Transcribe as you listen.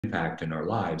impact in our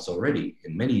lives already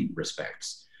in many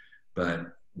respects. But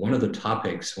one of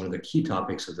the key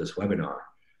topics of this webinar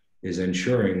is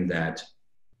ensuring that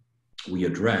we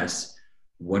address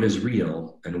what is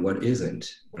real and what isn't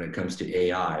when it comes to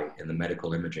AI in the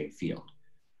medical imaging field,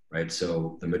 right?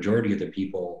 So the majority of the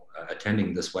people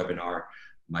attending this webinar,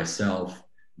 myself,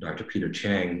 Dr. Peter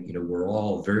Chang, we're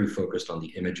all very focused on the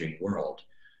imaging world.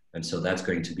 And so that's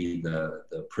going to be the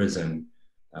prism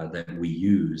that we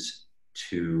use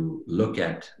to look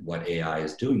at what AI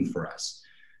is doing for us.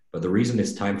 But the reason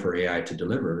it's time for AI to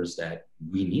deliver is that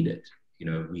we need it.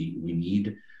 We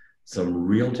need some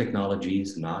real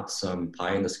technologies, not some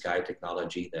pie in the sky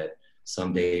technology that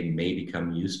someday may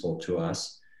become useful to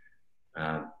us.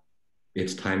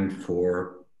 It's time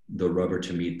for the rubber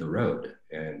to meet the road.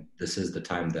 And this is the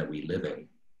time that we live in.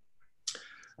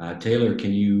 Taylor,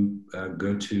 can you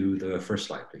go to the first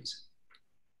slide, please?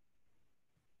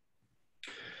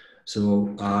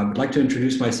 So I'd like to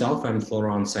introduce myself. I'm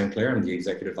Florent Saint-Clair. I'm the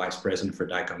Executive Vice President for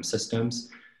Dicom Systems.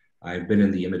 I've been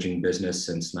in the imaging business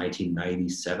since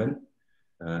 1997,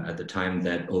 at the time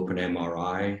that open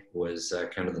MRI was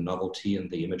kind of the novelty in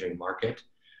the imaging market.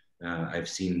 I've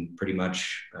seen pretty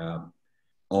much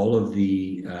all of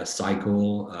the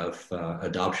cycle of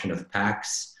adoption of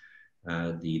PACS,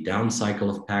 the down cycle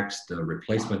of PACS, the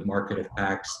replacement market of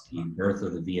PACS, the birth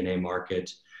of the VNA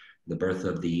market, the birth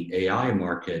of the AI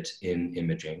market in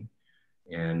imaging.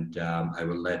 And I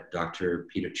will let Dr.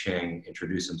 Peter Chang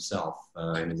introduce himself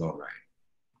in his own right.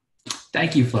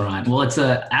 Thank you, Florent. Well, it's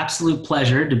an absolute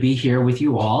pleasure to be here with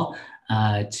you all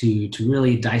to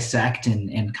really dissect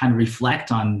and kind of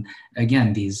reflect on,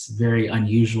 again, these very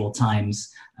unusual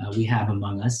times we have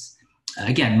among us.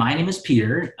 Again, my name is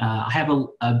Peter. I have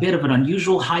a bit of an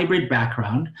unusual hybrid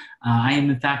background. I am,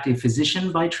 in fact, a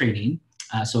physician by training,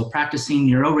 so a practicing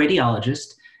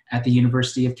neuroradiologist at the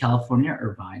University of California,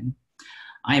 Irvine.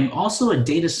 I am also a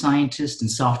data scientist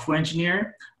and software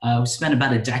engineer. I've spent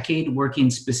about a decade working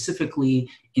specifically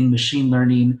in machine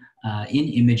learning, in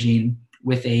imaging,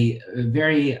 with a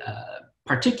very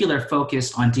particular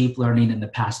focus on deep learning in the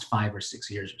past 5 or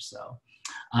 6 years or so.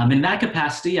 In that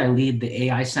capacity, I lead the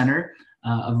AI Center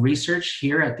of Research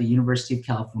here at the University of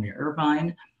California,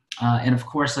 Irvine. And of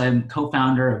course, I'm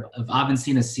co-founder of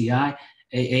Avicenna.ai,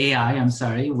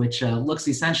 which looks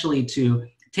essentially to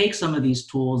take some of these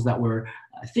tools that we're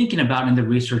thinking about in the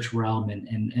research realm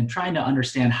and trying to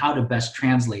understand how to best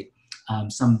translate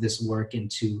some of this work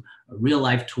into real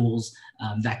life tools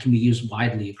that can be used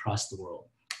widely across the world.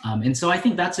 And so I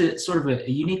think that's a sort of a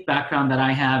unique background that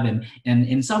I have. And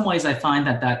in some ways, I find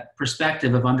that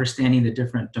perspective of understanding the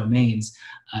different domains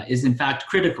is in fact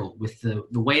critical with the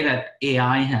way that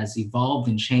AI has evolved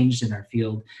and changed in our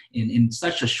field in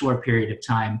such a short period of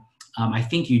time. I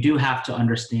think you do have to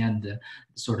understand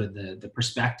the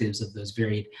perspectives of those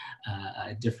very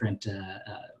different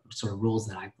sort of roles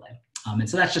that I play. And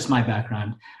so that's just my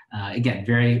background. Again,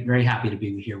 very, very happy to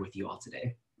be here with you all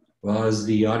today. Well, as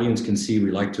the audience can see,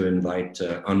 we like to invite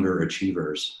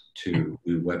underachievers to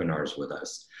do webinars with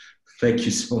us. Thank you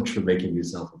so much for making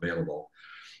yourself available.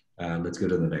 Let's go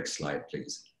to the next slide,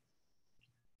 please.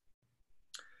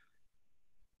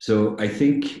 So I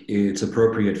think it's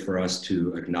appropriate for us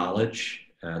to acknowledge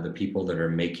the people that are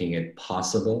making it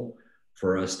possible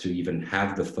for us to even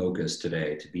have the focus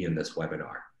today to be in this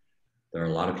webinar. There are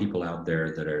a lot of people out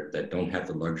there that don't have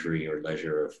the luxury or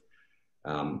leisure of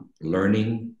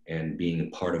learning and being a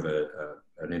part of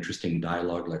an interesting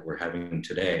dialogue like we're having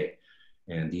today.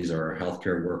 And these are our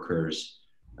healthcare workers,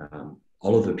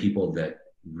 all of the people that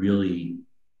really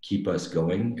keep us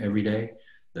going every day,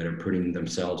 that are putting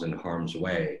themselves in harm's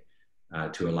way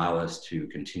to allow us to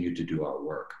continue to do our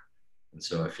work. And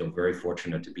so I feel very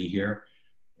fortunate to be here.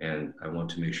 And I want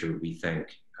to make sure we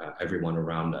thank everyone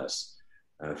around us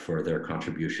for their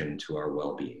contribution to our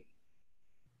well-being.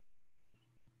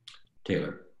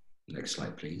 Taylor, next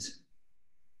slide, please.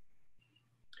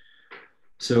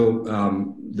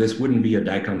 So this wouldn't be a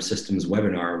Dicom Systems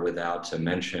webinar without a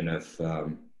mention of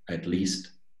at least,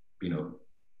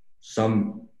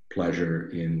 some pleasure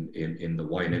in the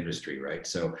wine industry, right?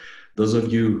 So those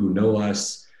of you who know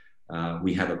us,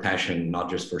 we have a passion not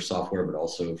just for software, but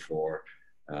also for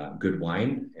good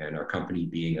wine. And our company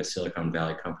being a Silicon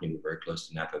Valley company, we're very close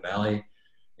to Napa Valley.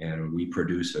 And we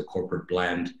produce a corporate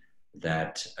blend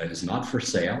that is not for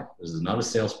sale. This is not a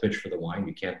sales pitch for the wine.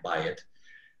 You can't buy it.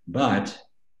 But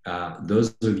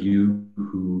those of you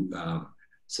who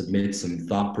submit some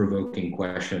thought-provoking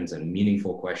questions and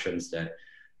meaningful questions that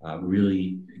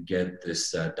really get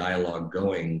this dialogue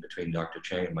going between Dr.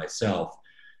 Chang and myself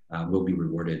will be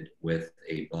rewarded with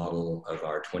a bottle of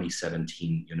our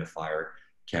 2017 Unifier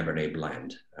Cabernet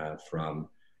blend from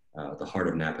the heart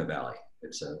of Napa Valley.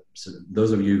 So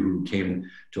those of you who came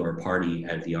to our party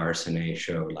at the RSNA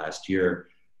show last year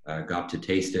got to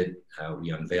taste it.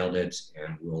 We unveiled it,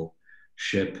 and we'll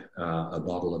ship a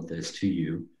bottle of this to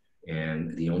you.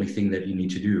 And the only thing that you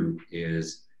need to do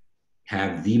is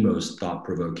have the most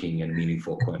thought-provoking and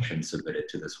meaningful questions submitted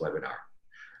to this webinar.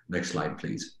 Next slide,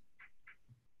 please.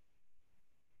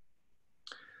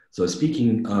 So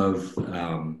speaking of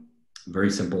very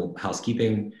simple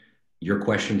housekeeping, your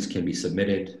questions can be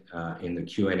submitted in the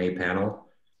Q&A panel.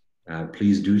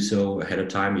 Please do so ahead of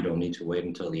time. You don't need to wait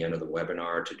until the end of the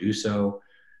webinar to do so.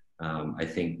 I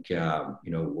think we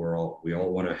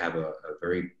all want to have a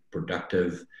very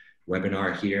productive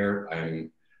webinar here.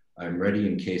 I'm ready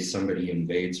in case somebody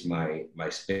invades my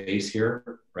space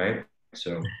here, right?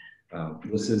 So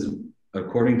this is,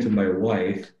 according to my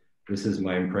wife, this is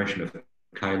my impression of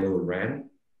Kylo Ren.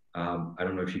 I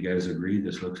don't know if you guys agree.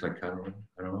 This looks like Kylo Ren.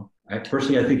 I don't know.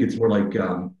 Personally, I think it's more like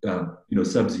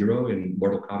Sub-Zero in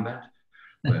Mortal Kombat.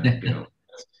 But that's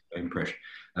my impression.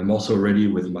 I'm also ready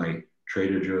with my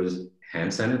Trader Joe's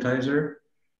hand sanitizer,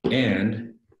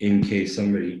 and in case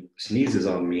somebody sneezes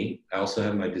on me, I also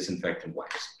have my disinfectant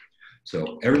wipes.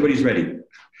 So everybody's ready.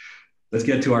 Let's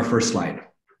get to our first slide.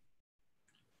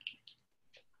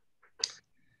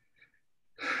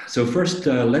 So first,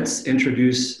 let's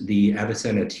introduce the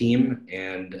Avicenna team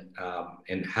and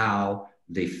how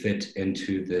they fit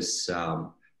into this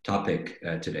topic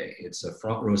today. It's a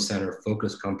front row center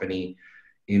focused company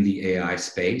in the AI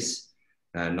space,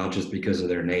 not just because of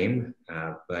their name,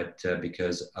 but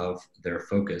because of their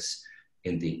focus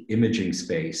in the imaging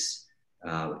space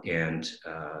and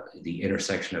the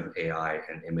intersection of AI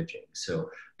and imaging. So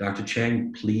Dr.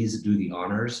 Chang, please do the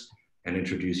honors and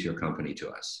introduce your company to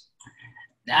us.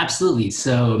 Absolutely.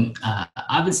 So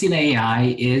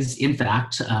Avicenna.ai is, in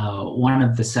fact, one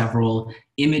of the several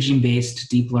imaging-based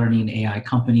deep learning AI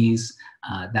companies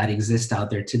that exist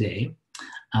out there today.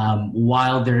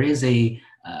 While there is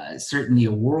certainly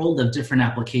a world of different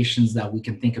applications that we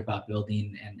can think about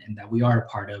building and that we are a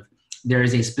part of, there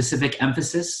is a specific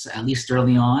emphasis, at least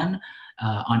early on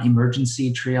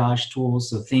emergency triage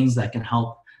tools, so things that can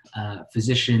help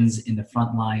physicians in the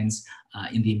front lines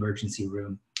in the emergency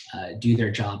room do their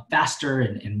job faster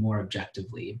and more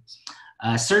objectively.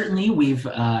 Certainly, we've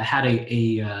had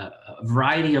a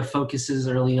variety of focuses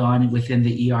early on within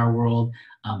the ER world.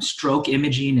 Stroke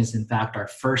imaging is, in fact, our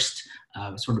first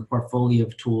sort of portfolio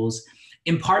of tools,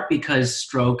 in part because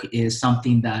stroke is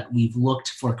something that we've looked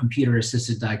for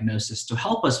computer-assisted diagnosis to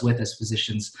help us with as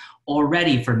physicians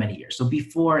already for many years. So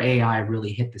before AI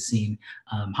really hit the scene,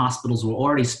 hospitals were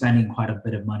already spending quite a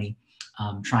bit of money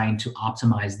trying to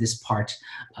optimize this part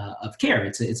of care.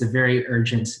 It's a very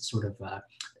urgent sort of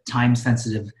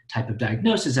time-sensitive type of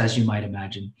diagnosis, as you might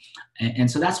imagine. And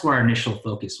so that's where our initial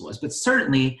focus was. But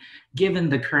certainly, given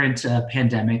the current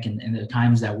pandemic and the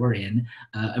times that we're in,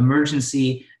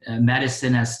 emergency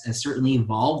medicine has certainly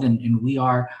evolved, and we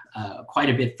are quite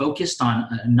a bit focused on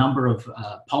a number of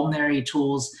pulmonary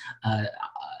tools,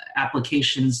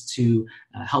 applications to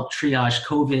help triage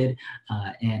COVID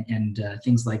and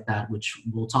things like that, which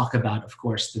we'll talk about, of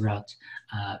course, throughout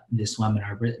this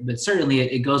webinar. But certainly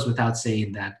it goes without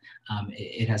saying that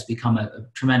it has become a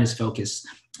tremendous focus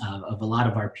of a lot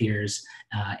of our peers,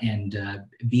 and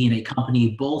being a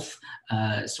company both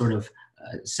sort of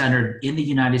centered in the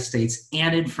United States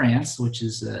and in France, which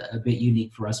is a bit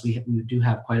unique for us. We do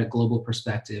have quite a global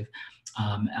perspective,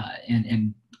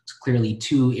 and clearly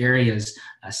two areas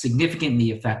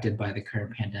significantly affected by the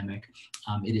current pandemic.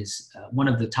 It is one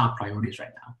of the top priorities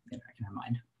right now in our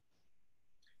mind.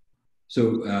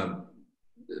 So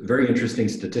very interesting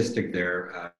statistic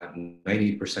there,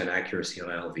 90% accuracy on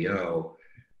LVO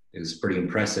is pretty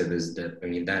impressive. Is that, I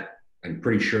mean, that I'm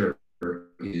pretty sure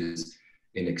is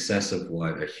in excess of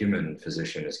what a human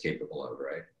physician is capable of,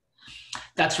 right?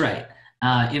 That's right.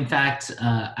 In fact,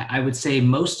 I would say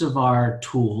most of our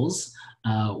tools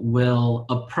will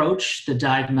approach the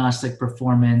diagnostic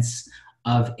performance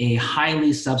of a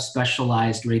highly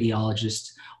subspecialized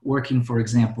radiologist working, for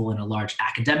example, in a large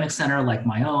academic center like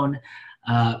my own,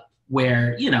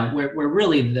 where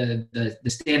really the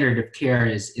standard of care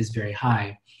is very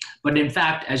high. But in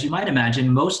fact, as you might imagine,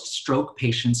 most stroke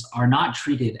patients are not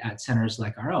treated at centers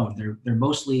like our own. They're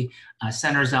mostly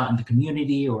centers out in the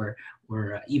community or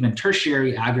even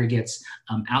tertiary aggregates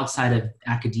outside of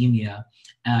academia.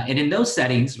 And in those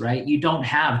settings, right, you don't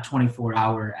have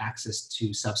 24-hour access to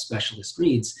subspecialist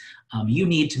reads. You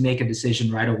need to make a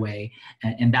decision right away,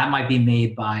 and that might be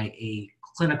made by a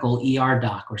clinical ER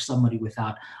doc or somebody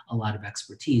without a lot of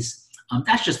expertise.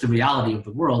 That's just the reality of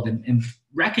the world. And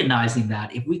recognizing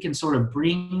that if we can sort of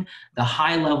bring the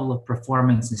high level of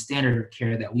performance and standard of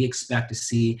care that we expect to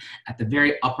see at the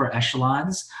very upper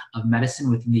echelons of medicine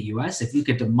within the US, if we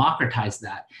could democratize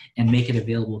that and make it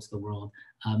available to the world,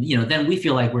 then we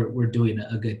feel like we're doing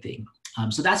a good thing.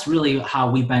 So that's really how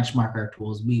we benchmark our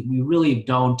tools. We really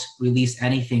don't release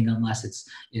anything unless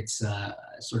it's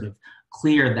sort of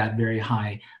clear that very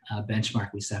high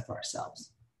benchmark we set for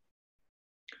ourselves.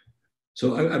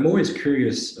 So I'm always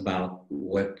curious about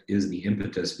what is the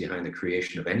impetus behind the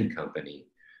creation of any company.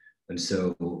 And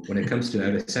so when it comes to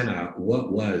Avicenna,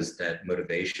 what was that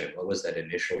motivation? What was that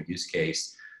initial use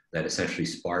case that essentially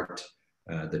sparked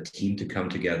the team to come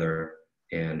together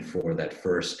and for that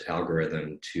first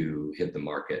algorithm to hit the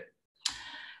market?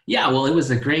 Yeah, well, it was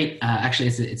a great, actually,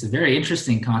 it's a very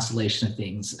interesting constellation of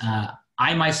things.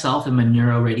 I myself am a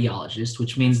neuroradiologist,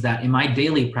 which means that in my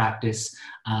daily practice,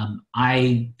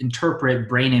 I interpret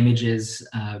brain images,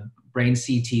 brain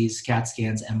CTs, CAT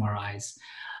scans, MRIs.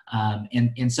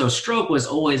 And so stroke was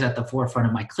always at the forefront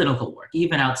of my clinical work,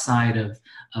 even outside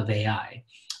of AI.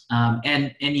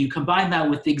 And you combine that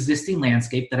with the existing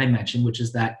landscape that I mentioned, which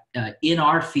is that in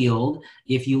our field,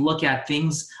 if you look at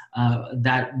things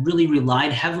that really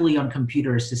relied heavily on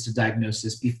computer-assisted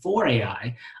diagnosis before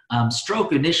AI,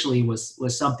 stroke initially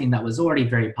was something that was already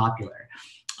very popular.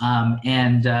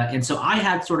 And so I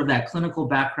had sort of that clinical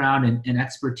background and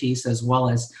expertise, as well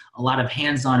as a lot of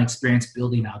hands-on experience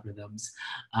building algorithms.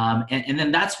 And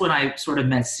then that's when I sort of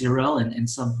met Cyril and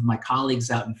some of my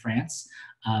colleagues out in France.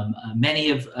 Many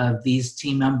of these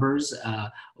team members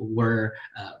were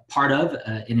part of,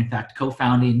 and in fact,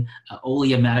 co-founding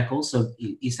Olia Medical. So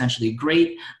essentially a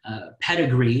great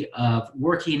pedigree of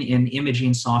working in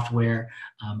imaging software,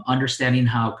 understanding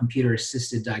how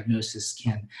computer-assisted diagnosis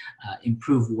can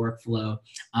improve workflow.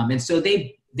 And so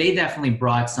they definitely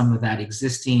brought some of that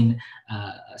existing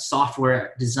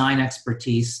software design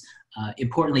expertise,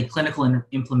 importantly, clinical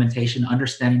implementation,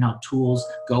 understanding how tools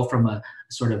go from a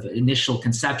sort of initial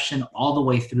conception all the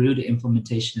way through to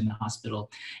implementation in the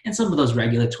hospital, and some of those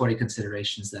regulatory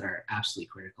considerations that are absolutely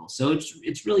critical. So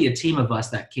it's really a team of us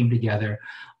that came together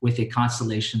with a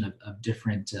constellation of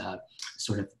different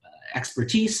sort of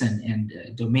expertise and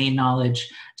domain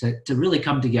knowledge to really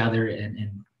come together and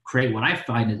create what I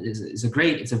find is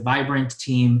it's a vibrant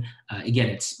team. Again,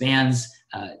 it spans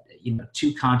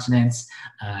 2 continents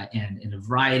and in a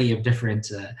variety of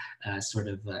different sort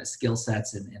of skill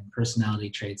sets and personality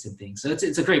traits and things. So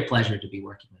it's a great pleasure to be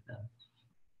working with them.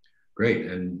 Great,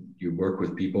 and you work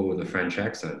with people with a French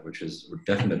accent, which is a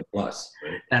definite plus,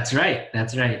 right? That's right.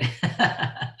 That's right.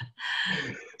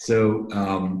 So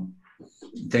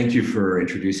thank you for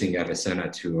introducing Avicenna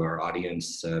to our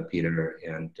audience, Peter.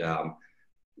 And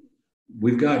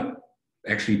we've got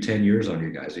actually 10 years on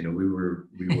you guys. We were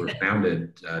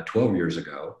founded 12 years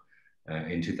ago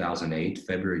in 2008,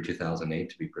 February 2008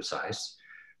 to be precise.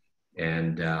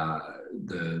 And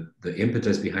the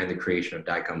impetus behind the creation of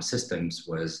Dicom Systems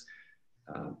was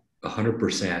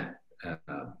 100%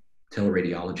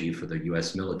 teleradiology for the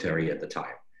US military at the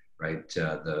time, right?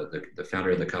 The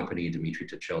founder of the company, Dmitry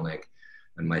Tuchelnik,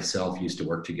 and myself used to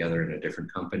work together in a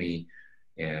different company.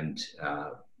 And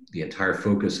the entire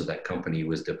focus of that company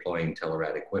was deploying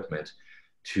telerad equipment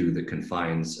to the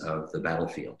confines of the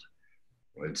battlefield.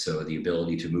 Right? So the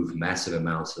ability to move massive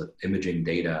amounts of imaging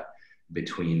data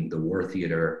between the war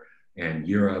theater and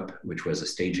Europe, which was a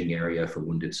staging area for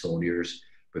wounded soldiers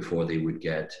before they would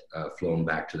get flown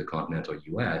back to the continental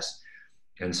US.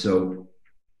 And so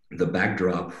the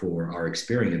backdrop for our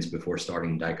experience before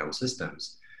starting Dicom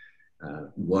Systems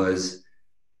was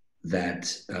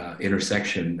that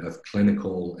intersection of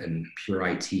clinical and pure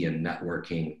IT and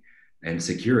networking and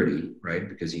security, right?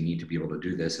 Because you need to be able to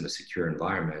do this in a secure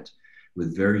environment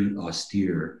with very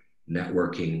austere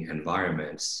networking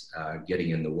environments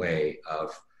getting in the way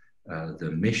of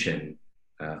the mission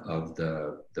of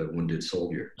the wounded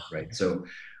soldier, right? So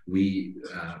we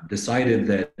decided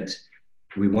that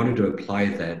we wanted to apply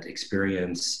that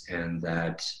experience and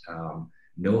that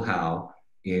know-how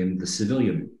in the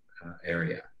civilian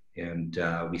area. And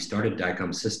we started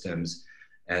Dicom Systems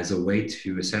as a way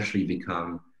to essentially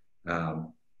become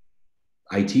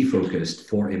IT focused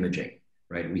for imaging,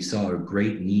 right? We saw a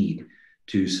great need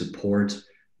to support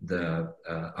the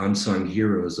unsung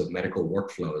heroes of medical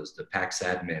workflows, the PACS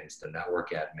admins, the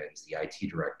network admins, the IT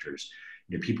directors,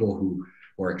 people who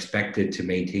are expected to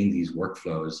maintain these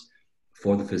workflows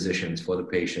for the physicians, for the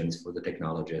patients, for the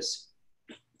technologists.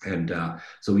 And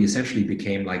so we essentially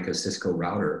became like a Cisco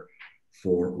router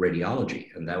for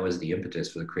radiology. And that was the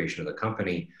impetus for the creation of the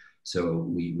company. So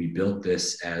we built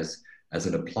this as as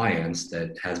an appliance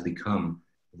that has become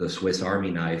the Swiss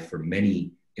Army knife for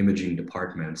many imaging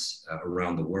departments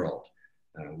around the world.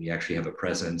 We actually have a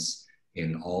presence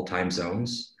in all time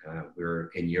zones. We're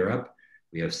in Europe.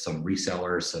 We have some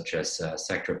resellers such as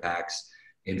Sectra Pax,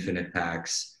 Infinite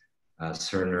Pax,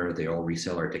 Cerner. They all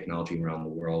resell our technology around the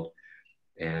world.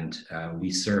 And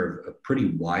we serve a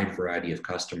pretty wide variety of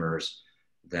customers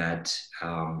that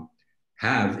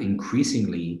have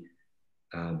increasingly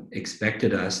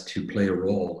expected us to play a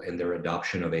role in their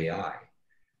adoption of AI,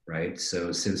 right?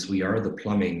 So since we are the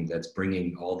plumbing that's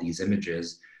bringing all these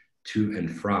images to and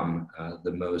from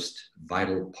the most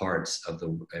vital parts of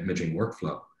the imaging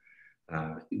workflow,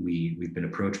 we've been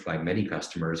approached by many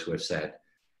customers who have said,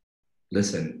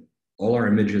 listen, all our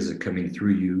images are coming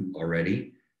through you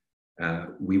already.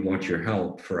 We want your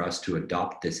help for us to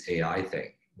adopt this AI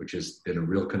thing, which has been a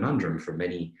real conundrum for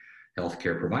many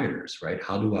healthcare providers, right?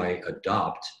 How do I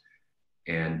adopt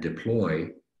and deploy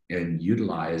and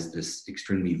utilize this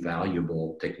extremely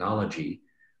valuable technology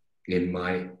in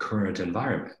my current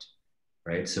environment,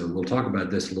 right? So we'll talk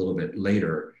about this a little bit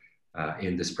later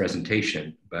in this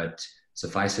presentation, but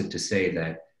suffice it to say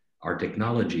that our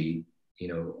technology,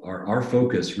 our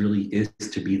focus really is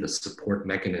to be the support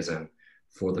mechanism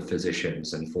for the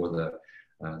physicians and for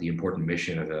the important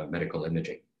mission of medical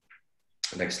imaging.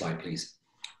 Next slide, please.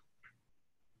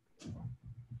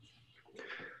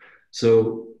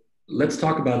 So let's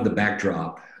talk about the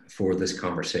backdrop for this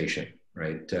conversation,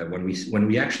 right? When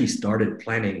we actually started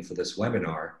planning for this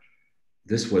webinar,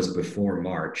 this was before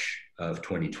March of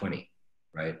 2020,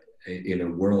 right? In a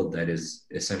world that is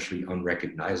essentially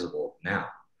unrecognizable now,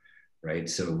 right?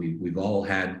 So we've all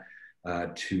had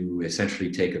to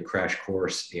essentially take a crash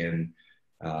course in,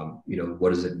 what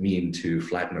does it mean to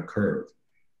flatten a curve?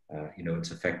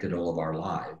 It's affected all of our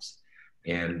lives,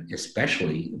 and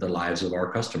especially the lives of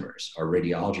our customers, our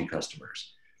radiology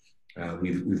customers.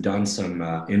 We've done some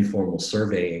informal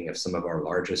surveying of some of our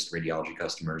largest radiology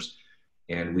customers,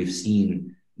 and we've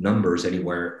seen numbers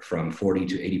anywhere from 40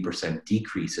 to 80%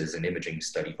 decreases in imaging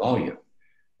study volume,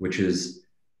 which is,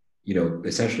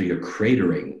 essentially a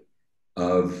cratering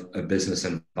of a business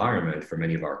environment for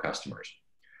many of our customers.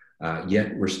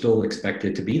 Yet we're still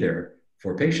expected to be there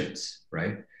for patients,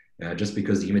 right? Just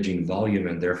because the imaging volume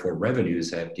and therefore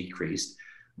revenues have decreased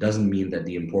doesn't mean that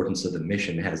the importance of the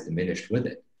mission has diminished with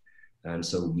it. And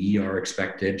so we are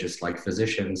expected, just like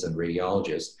physicians and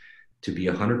radiologists, to be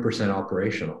 100%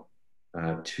 operational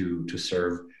to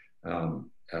serve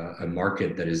a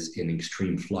market that is in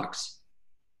extreme flux.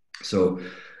 So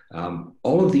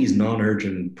all of these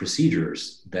non-urgent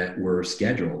procedures that were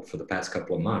scheduled for the past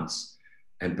couple of months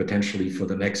and potentially for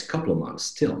the next couple of months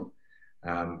still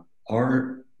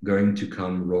are going to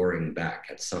come roaring back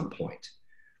at some point.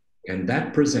 And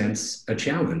that presents a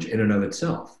challenge in and of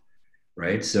itself,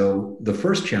 right? So the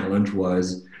first challenge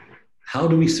was, how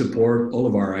do we support all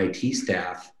of our IT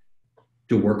staff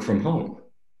to work from home,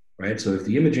 right? So if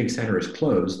the imaging center is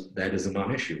closed, that is a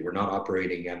non-issue. We're not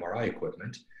operating MRI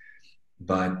equipment,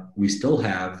 but we still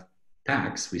have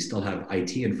PACS, we still have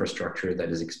IT infrastructure that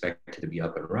is expected to be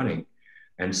up and running.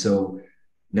 And so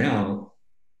now,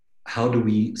 how do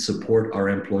we support our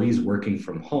employees working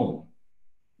from home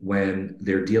when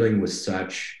they're dealing with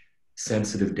such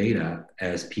sensitive data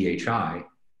as PHI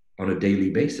on a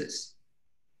daily basis,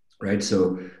 right?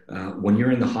 So when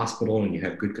you're in the hospital and you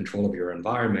have good control of your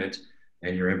environment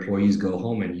and your employees go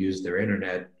home and use their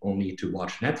internet only to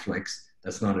watch Netflix,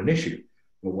 that's not an issue.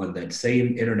 But when that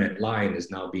same internet line is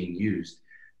now being used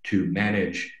to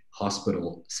manage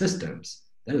hospital systems,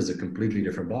 that is a completely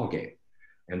different ballgame.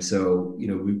 And so,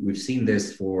 we've seen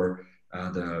this for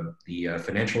the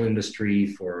financial industry,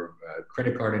 for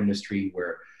credit card industry,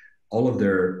 where all of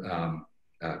their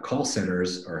call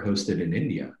centers are hosted in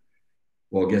India.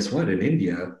 Well, guess what? In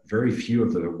India, very few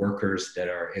of the workers that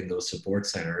are in those support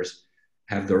centers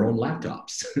have their own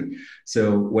laptops.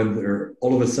 So when they're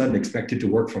all of a sudden expected to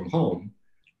work from home,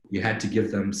 you had to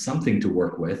give them something to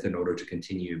work with in order to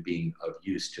continue being of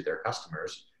use to their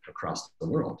customers across the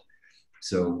world.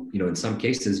 So, in some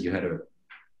cases, you had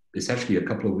essentially a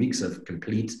couple of weeks of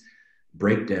complete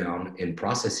breakdown in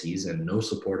processes and no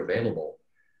support available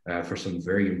for some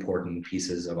very important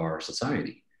pieces of our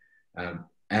society.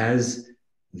 As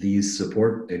these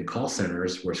support and call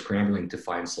centers were scrambling to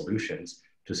find solutions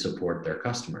to support their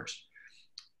customers.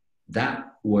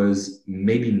 That was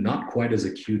maybe not quite as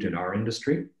acute in our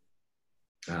industry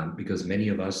because many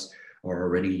of us are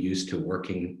already used to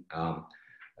working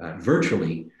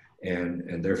virtually.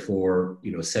 And therefore,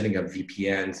 setting up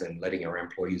VPNs and letting our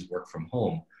employees work from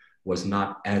home was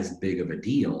not as big of a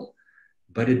deal,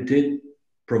 but it did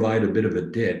provide a bit of a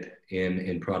dip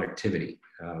in productivity.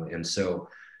 And so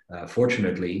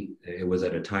fortunately, it was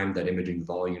at a time that imaging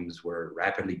volumes were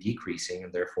rapidly decreasing,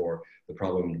 and therefore the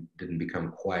problem didn't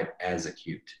become quite as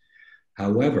acute.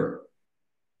 However,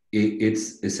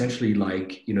 it's essentially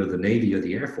like, you know, the Navy or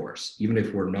the Air Force. Even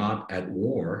if we're not at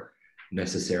war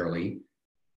necessarily,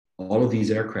 all of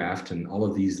these aircraft and all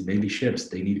of these Navy ships,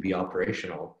 they need to be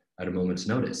operational at a moment's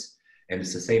notice. And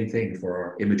it's the same thing for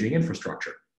our imaging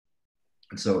infrastructure.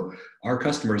 And so our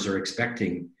customers are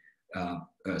expecting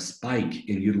a spike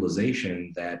in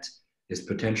utilization that is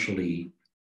potentially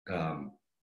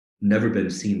never been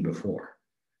seen before,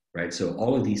 right? So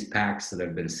all of these packs that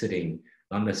have been sitting,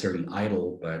 not necessarily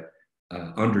idle, but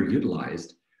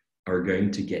underutilized, are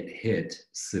going to get hit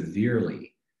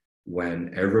severely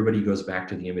when everybody goes back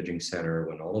to the imaging center,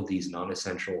 when all of these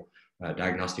non-essential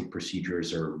diagnostic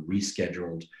procedures are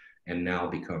rescheduled and now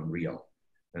become real.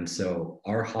 And so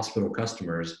our hospital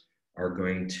customers are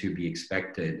going to be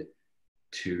expected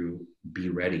to be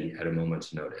ready at a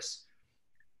moment's notice.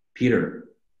 Peter,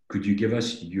 could you give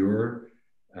us your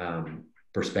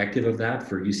perspective of that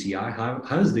for UCI?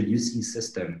 How is the UC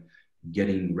system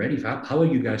getting ready? How are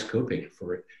you guys coping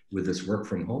with this work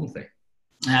from home thing?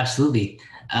 Absolutely.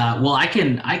 Well, I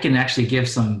can actually give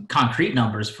some concrete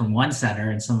numbers from one center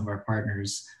and some of our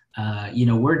partners. You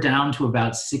know, we're down to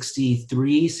about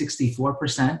 63,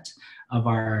 64% of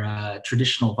our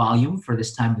traditional volume for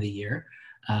this time of the year.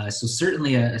 So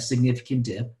certainly a significant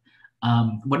dip.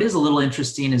 What is a little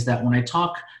interesting is that when I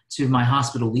talk to my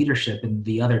hospital leadership and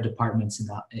the other departments in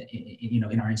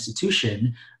our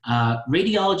institution,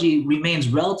 radiology remains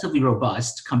relatively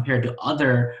robust compared to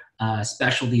other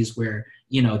specialties where,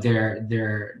 you know,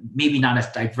 they're maybe not as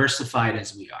diversified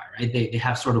as we are, right? They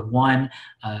have sort of one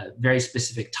very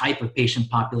specific type of patient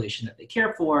population that they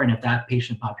care for, and if that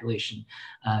patient population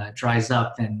dries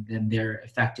up, then they're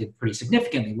affected pretty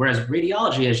significantly. Whereas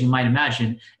radiology, as you might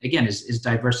imagine, again, is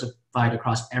diversified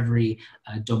across every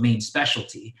domain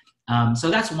specialty.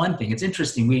 So that's one thing. It's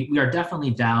interesting. We are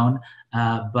definitely down,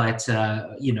 but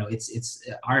you know, it's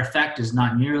our effect is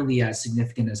not nearly as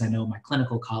significant as I know my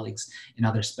clinical colleagues in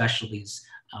other specialties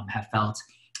have felt.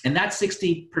 And that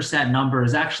 60% number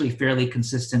is actually fairly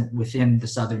consistent within the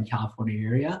Southern California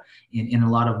area in a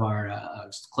lot of our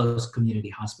close community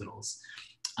hospitals.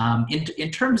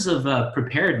 In terms of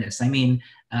preparedness, I mean,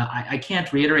 I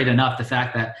can't reiterate enough the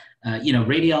fact that you know,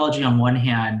 radiology on one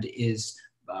hand is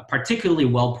particularly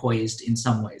well poised in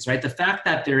some ways, right? The fact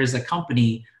that there is a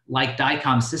company like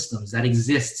Dicom Systems that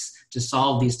exists to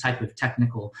solve these type of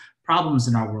technical problems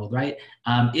in our world, right,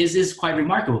 is quite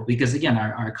remarkable, because again,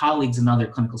 our colleagues in other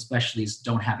clinical specialties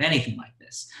don't have anything like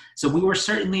this. So we were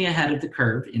certainly ahead of the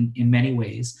curve in many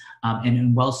ways,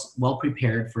 and well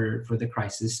prepared for the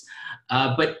crisis.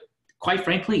 But quite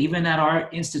frankly, even at our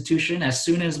institution, as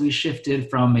soon as we shifted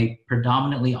from a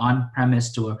predominantly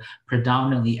on-premise to a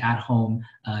predominantly at-home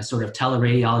sort of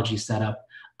teleradiology setup,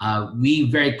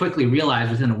 we very quickly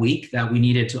realized within a week that we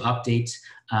needed to update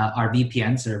our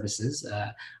VPN services.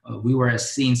 We were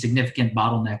seeing significant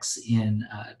bottlenecks in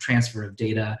transfer of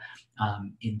data,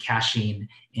 in caching,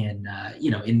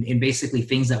 in basically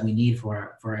things that we need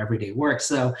for our everyday work.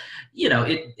 So, you know,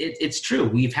 it's true.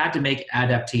 We've had to make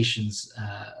adaptations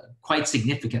quite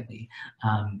significantly,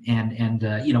 and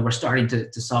you know, we're starting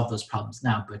to solve those problems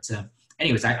now. But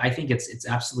anyways, I think it's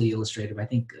absolutely illustrative. I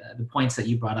think the points that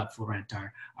you brought up, Florent,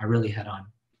 are really head on.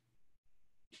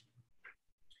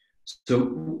 So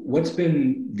what's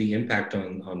been the impact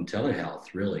on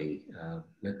telehealth, really?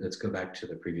 Let's go back to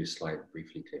the previous slide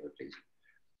briefly, Taylor, please.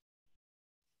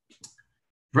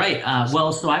 Right.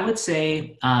 Well, so I would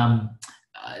say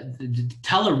the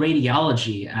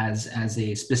teleradiology as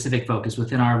a specific focus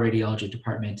within our radiology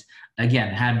department,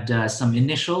 again, had some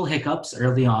initial hiccups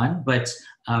early on, but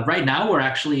right now we're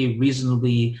actually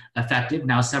reasonably effective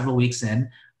now, several weeks in.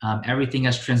 Everything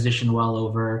has transitioned well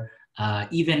over.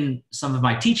 Even some of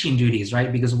my teaching duties,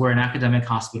 right? Because we're an academic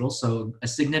hospital, so a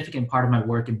significant part of my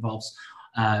work involves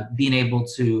being able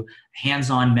to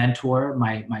hands-on mentor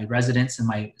my residents and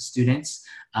my students.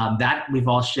 That we've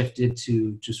all shifted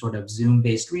to sort of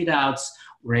Zoom-based readouts.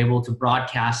 We're able to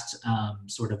broadcast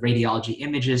sort of radiology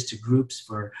images to groups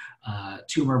for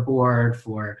tumor board,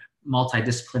 for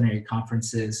multidisciplinary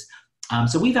conferences.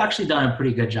 So we've actually done a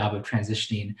pretty good job of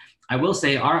transitioning. I will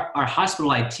say our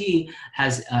hospital IT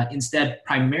has instead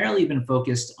primarily been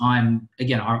focused on,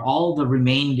 again, all the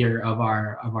remainder of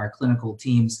our clinical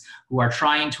teams who are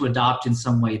trying to adopt in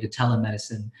some way to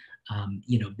telemedicine,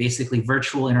 you know, basically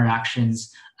virtual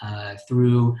interactions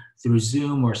through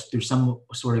Zoom or through some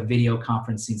sort of video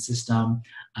conferencing system,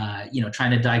 you know,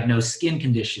 trying to diagnose skin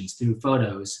conditions through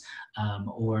photos.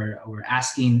 or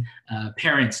asking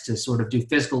parents to sort of do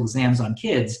physical exams on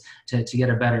kids to get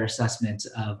a better assessment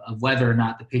of whether or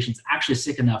not the patient's actually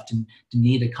sick enough to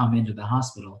need to come into the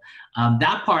hospital.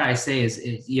 That part I say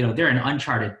is they're in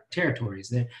uncharted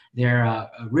territories. They're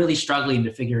really struggling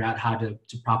to figure out how to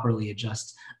properly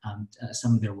adjust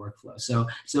some of their workflow. So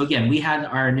again, we had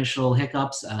our initial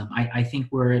hiccups. I think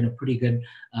we're in a pretty good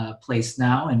place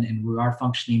now, and we are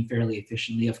functioning fairly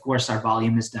efficiently. Of course, our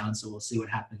volume is down, so we'll see what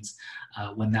happens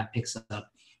when that picks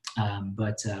up.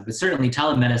 But certainly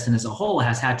telemedicine as a whole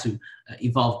has had to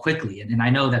evolve quickly. And I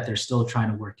know that they're still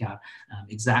trying to work out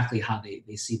exactly how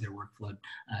they see their workflow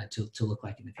to look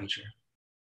like in the future.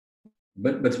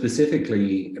 But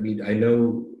specifically, I mean, I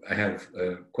know I have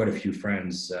quite a few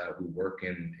friends who work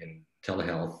in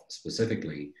telehealth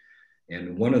specifically.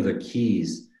 And one of the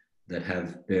keys that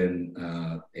have been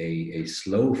a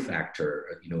slow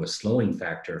factor, a slowing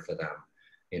factor for them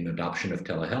in adoption of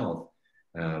telehealth,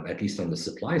 at least on the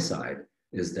supply side,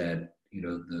 is that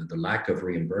the lack of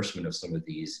reimbursement of some of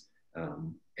these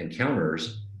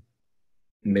encounters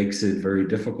makes it very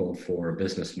difficult for a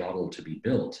business model to be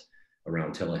built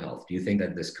around telehealth. Do you think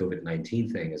that this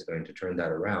COVID-19 thing is going to turn that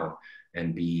around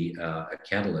and be a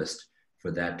catalyst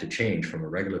for that to change from a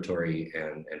regulatory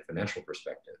and financial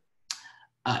perspective?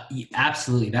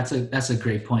 Absolutely, that's a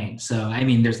great point. So I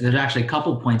mean, there's actually a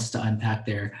couple points to unpack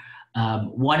there.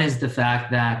 One is the fact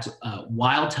that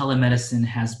while telemedicine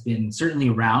has been certainly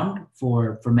around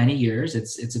for many years,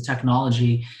 it's a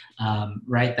technology,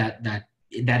 right,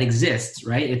 that exists,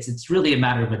 right? It's really a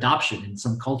matter of adoption and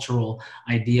some cultural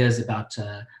ideas about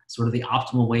sort of the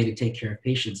optimal way to take care of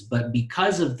patients. But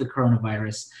because of the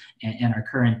coronavirus and our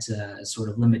current sort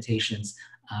of limitations,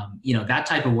 that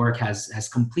type of work has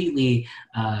completely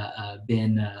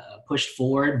been pushed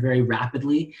forward very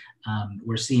rapidly.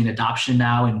 We're seeing adoption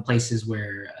now in places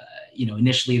where,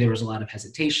 initially there was a lot of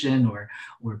hesitation or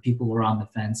people were on the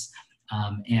fence.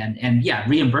 And yeah,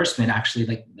 reimbursement actually,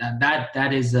 like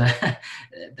that is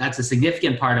that's a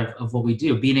significant part of what we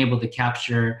do, being able to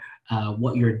capture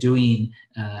what you're doing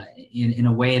in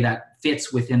a way that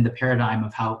fits within the paradigm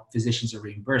of how physicians are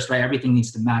reimbursed, right? Everything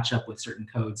needs to match up with certain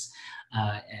codes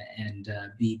and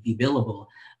be billable.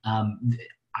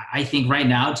 I think right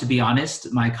now, to be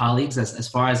honest, my colleagues, as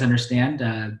far as I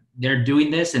understand, they're doing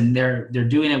this and they're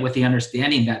doing it with the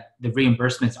understanding that the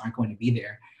reimbursements aren't going to be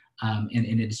there.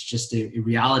 And it's just a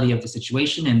reality of the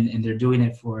situation, and they're doing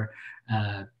it for,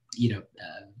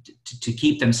 to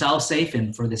keep themselves safe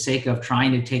and for the sake of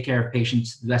trying to take care of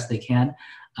patients the best they can.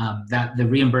 That the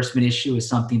reimbursement issue is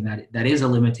something that is a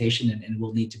limitation and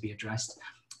will need to be addressed.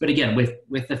 But again,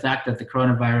 with the fact that the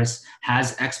coronavirus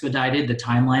has expedited the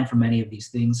timeline for many of these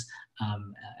things,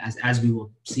 as we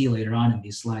will see later on in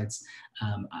these slides,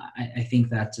 I think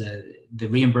that the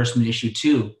reimbursement issue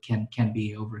too can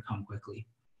be overcome quickly.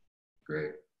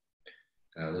 Great.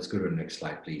 Let's go to the next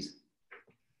slide, please.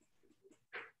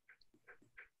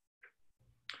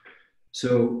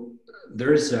 So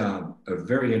there's a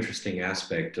very interesting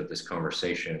aspect of this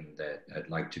conversation that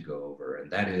I'd like to go over,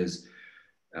 and that is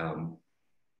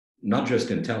not just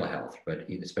in telehealth, but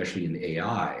especially in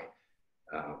AI,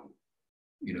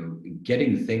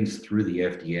 getting things through the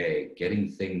FDA,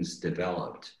 getting things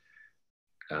developed,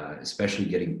 especially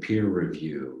getting peer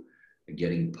review,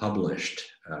 getting published,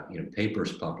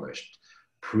 papers published,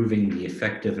 proving the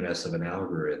effectiveness of an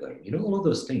algorithm. All of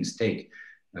those things take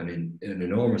an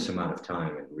enormous amount of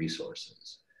time and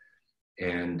resources.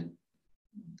 And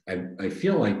I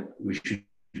feel like we should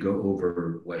go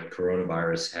over what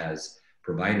coronavirus has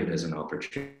provided as an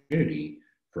opportunity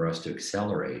for us to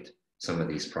accelerate some of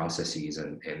these processes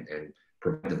and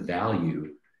provide the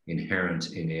value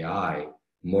inherent in AI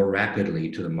more rapidly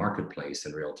to the marketplace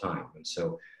in real time. And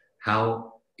so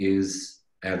how is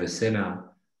Avicenna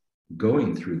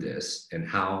going through this, and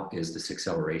how is this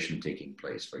acceleration taking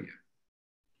place for you?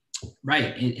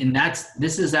 Right, and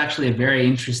this is actually a very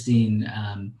interesting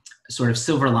sort of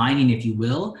silver lining, if you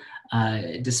will.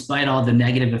 Despite all the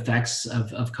negative effects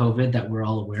of COVID that we're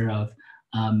all aware of,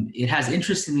 it has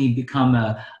interestingly become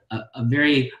a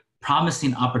very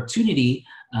promising opportunity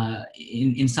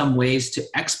in some ways to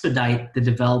expedite the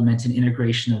development and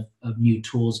integration of new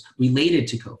tools related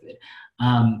to COVID.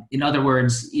 In other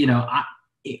words,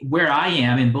 where I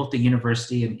am in both the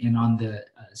university and on the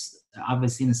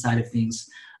Avicenna side of things,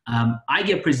 I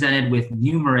get presented with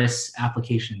numerous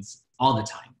applications all the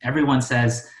time. Everyone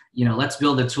says, let's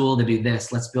build a tool to do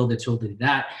this, let's build a tool to do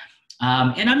that.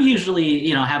 And I'm usually,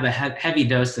 have a heavy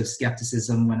dose of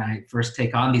skepticism when I first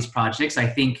take on these projects. I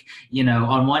think,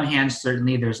 on one hand,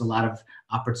 certainly there's a lot of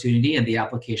opportunity, and the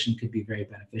application could be very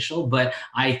beneficial. But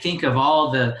I think of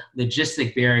all the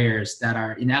logistic barriers that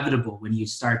are inevitable when you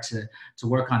start to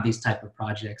work on these type of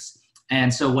projects.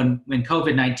 And so when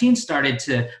COVID-19 started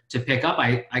to pick up,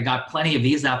 I got plenty of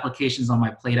these applications on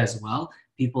my plate as well.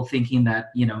 People thinking that,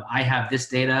 you know, I have this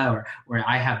data or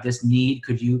I have this need.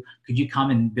 Could you come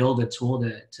and build a tool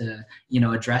to you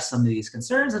know, address some of these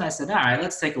concerns? And I said, all right,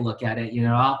 let's take a look at it. You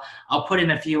know, I'll put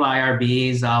in a few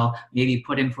IRBs. I'll maybe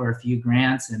put in for a few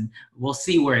grants, and we'll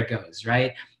see where it goes,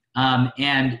 right?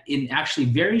 And in actually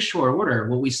very short order,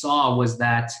 what we saw was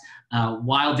that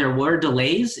while there were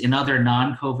delays in other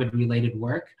non-COVID related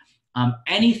work,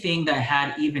 anything that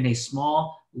had even a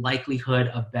small likelihood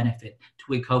of benefit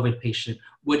to a COVID patient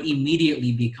would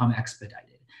immediately become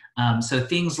expedited. So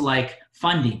things like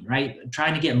funding, right?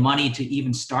 Trying to get money to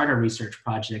even start a research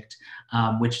project,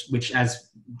 which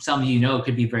as some of you know,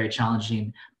 could be very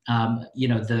challenging. You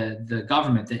know, the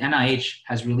government, the NIH,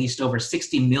 has released over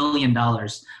 $60 million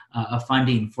of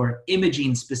funding for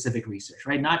imaging specific research,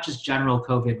 right? Not just general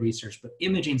COVID research, but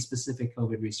imaging specific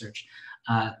COVID research.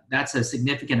 That's a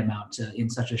significant amount in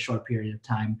such a short period of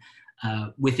time.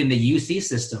 Within the UC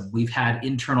system, we've had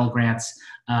internal grants.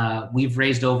 We've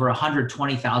raised over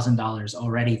 $120,000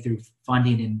 already through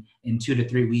funding in 2 to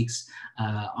 3 weeks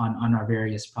on our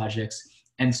various projects.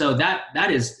 And so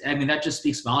that is, I mean, that just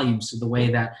speaks volumes to the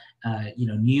way that, you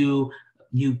know, new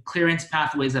clearance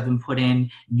pathways have been put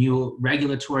in, new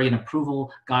regulatory and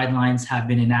approval guidelines have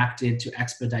been enacted to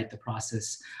expedite the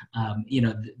process. You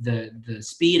know, the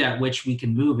speed at which we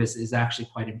can move is actually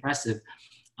quite impressive.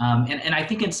 And I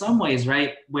think in some ways,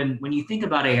 right, when you think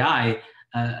about AI,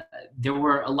 there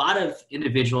were a lot of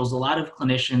individuals, a lot of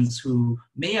clinicians who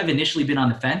may have initially been on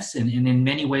the fence, and in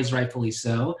many ways rightfully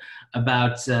so,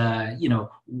 about you know,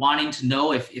 wanting to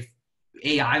know if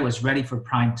AI was ready for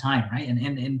prime time, right?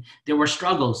 And there were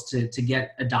struggles to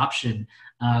get adoption.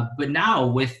 But now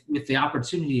with the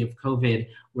opportunity of COVID,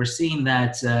 we're seeing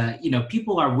that you know,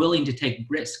 people are willing to take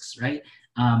risks, right?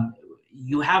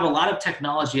 You have a lot of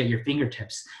technology at your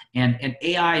fingertips, and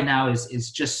AI now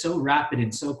is just so rapid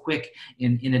and so quick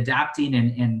in adapting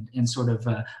and sort of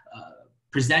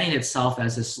presenting itself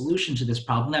as a solution to this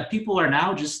problem that people are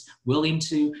now just willing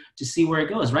to see where it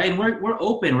goes, right? And we're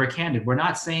open, we're candid. We're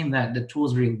not saying that the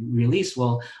tools released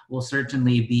will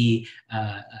certainly be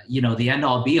you know, the end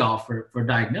all be all for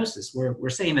diagnosis. We're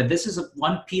saying that this is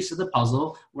one piece of the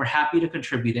puzzle. We're happy to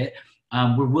contribute it.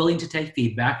 We're willing to take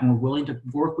feedback, and we're willing to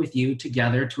work with you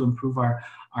together to improve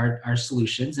our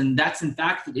solutions. And that's, in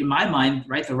fact, in my mind,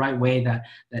 right, the right way that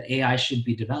AI should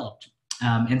be developed.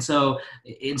 And so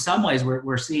in some ways,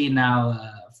 we're seeing now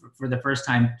for the first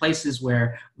time places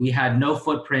where we had no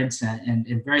footprints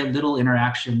and very little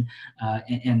interaction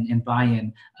and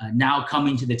buy-in now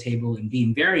coming to the table and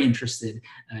being very interested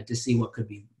to see what could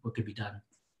be done.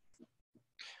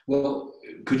 Well,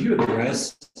 could you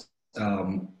address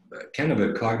kind of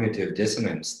a cognitive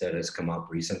dissonance that has come up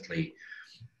recently?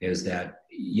 Is that,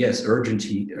 yes,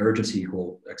 urgency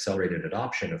equal accelerated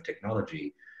adoption of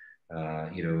technology,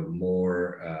 you know,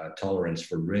 more tolerance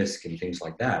for risk and things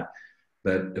like that.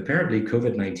 But apparently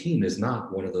COVID-19 is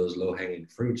not one of those low-hanging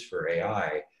fruits for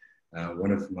AI.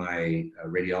 One of my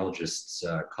radiologist's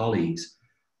colleagues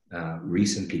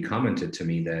recently commented to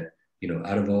me that, you know,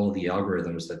 out of all the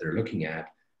algorithms that they're looking at,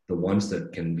 the ones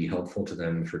that can be helpful to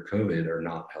them for COVID are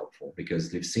not helpful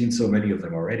because they've seen so many of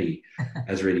them already.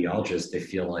 As radiologists, they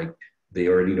feel like they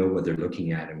already know what they're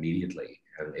looking at immediately,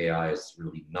 and AI is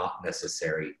really not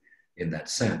necessary in that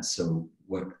sense. So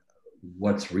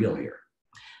what's real here?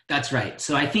 That's right.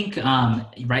 So I think,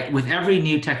 right, with every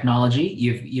new technology,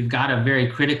 you've got to very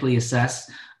critically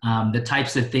assess the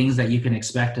types of things that you can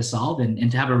expect to solve, and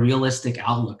to have a realistic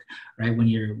outlook, right, when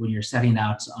you're setting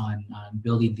out on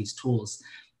building these tools.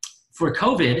 For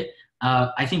COVID,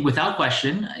 I think without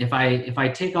question, if I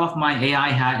take off my AI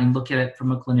hat and look at it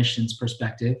from a clinician's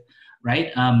perspective,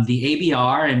 right, the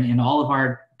ABR and all of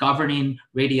our governing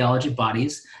radiology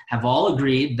bodies have all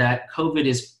agreed that COVID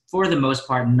is, for the most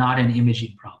part, not an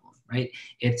imaging problem, right?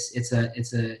 It's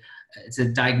a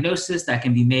diagnosis that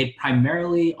can be made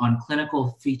primarily on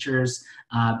clinical features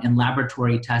and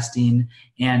laboratory testing,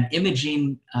 and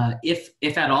imaging,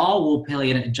 if at all, will play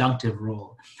an adjunctive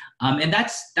role. And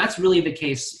that's really the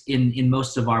case in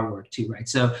most of our work too, right?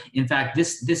 So in fact,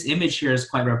 this image here is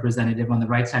quite representative on the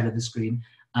right side of the screen.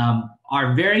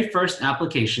 Our very first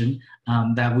application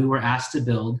that we were asked to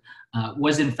build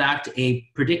was in fact a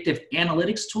predictive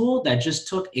analytics tool that just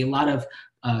took a lot of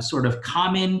sort of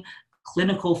common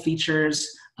clinical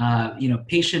features, you know,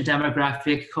 patient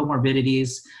demographic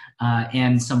comorbidities,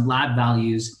 and some lab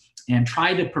values, and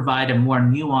try to provide a more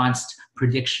nuanced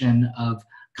prediction of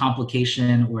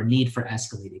complication or need for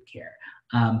escalated care.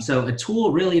 So a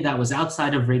tool really that was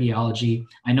outside of radiology.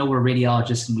 I know we're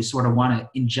radiologists and we sort of want to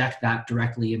inject that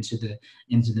directly into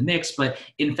the mix, but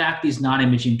in fact, these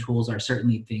non-imaging tools are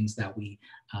certainly things that we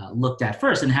looked at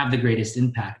first and have the greatest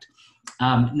impact.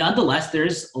 Nonetheless,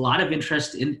 there's a lot of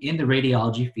interest in the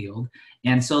radiology field.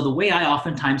 And so the way I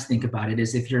oftentimes think about it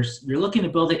is if you're looking to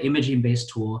build an imaging-based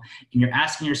tool and you're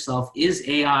asking yourself, is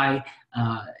AI,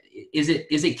 is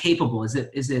it capable? Is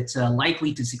it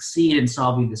likely to succeed in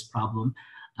solving this problem?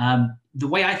 The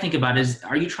way I think about it is,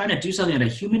 are you trying to do something that a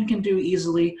human can do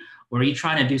easily, or are you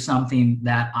trying to do something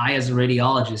that I, as a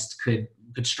radiologist, could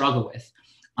struggle with?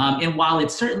 And while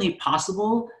it's certainly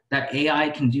possible that AI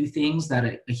can do things that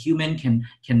a human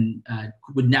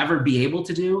would never be able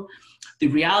to do, the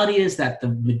reality is that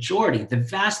the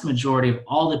vast majority of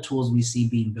all the tools we see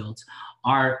being built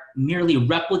are merely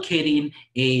replicating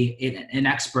an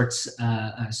expert's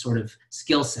sort of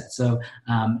skill set. So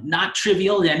not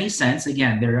trivial in any sense.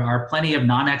 Again, there are plenty of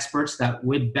non-experts that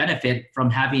would benefit from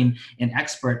having an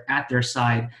expert at their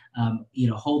side,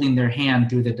 holding their hand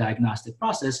through the diagnostic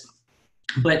process.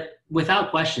 But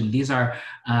without question, these are,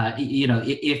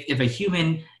 if a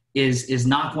human is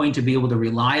not going to be able to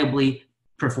reliably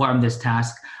perform this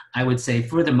task, I would say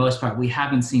for the most part, we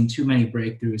haven't seen too many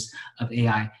breakthroughs of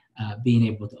AI being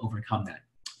able to overcome that.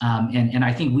 And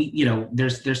I think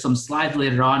there's some slides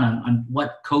later on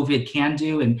what COVID can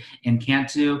do and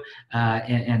can't do,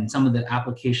 and some of the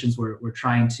applications we're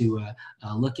trying to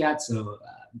look at. So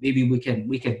maybe we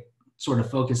could sort of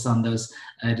focus on those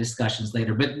discussions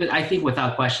later. But I think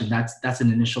without question, that's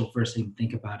an initial first thing to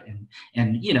think about,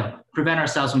 and prevent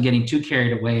ourselves from getting too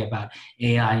carried away about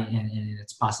AI and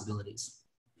its possibilities.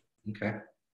 Okay.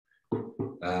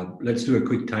 Let's do a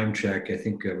quick time check. I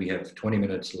think we have 20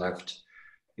 minutes left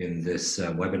in this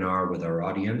webinar with our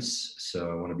audience,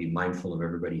 so I want to be mindful of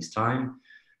everybody's time.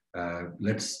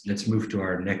 Let's move to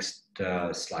our next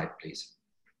slide, please.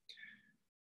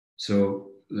 So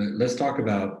let's talk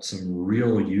about some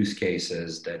real use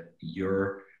cases that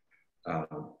your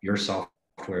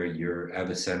software, your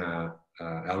Avicenna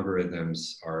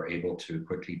algorithms are able to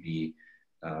quickly be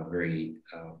very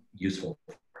useful.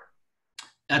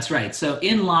 That's right. So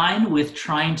in line with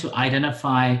trying to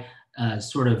identify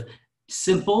sort of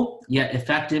simple yet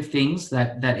effective things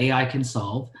that AI can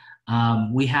solve,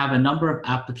 we have a number of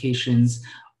applications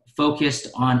focused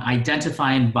on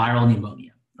identifying viral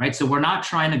pneumonia, right? So we're not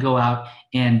trying to go out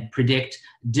and predict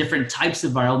different types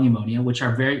of viral pneumonia, which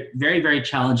are very, very, very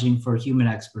challenging for human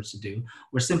experts to do.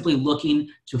 We're simply looking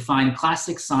to find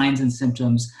classic signs and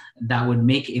symptoms that would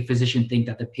make a physician think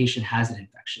that the patient has an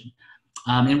infection.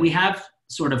 And we have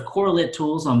sort of correlate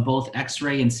tools on both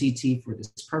X-ray and CT for this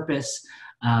purpose.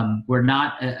 We're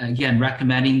not, again,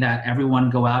 recommending that everyone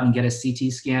go out and get a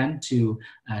CT scan to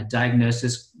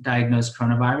diagnose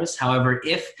coronavirus. However,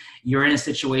 if you're in a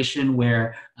situation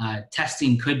where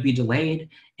testing could be delayed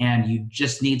and you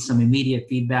just need some immediate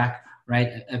feedback,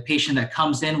 right? A patient that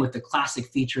comes in with the classic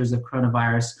features of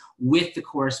coronavirus with the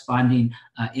corresponding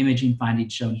imaging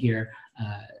findings shown here,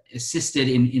 assisted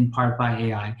in part by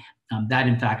AI, that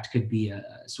in fact could be a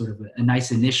sort of a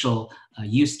nice initial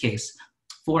use case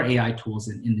for AI tools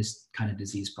in this kind of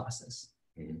disease process.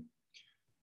 Mm-hmm.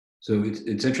 So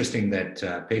it's interesting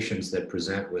that patients that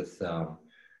present with the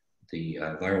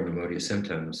viral pneumonia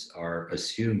symptoms are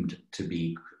assumed to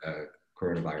be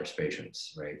coronavirus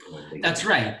patients, right? That's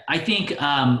right. I think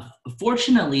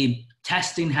fortunately,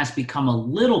 testing has become a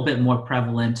little bit more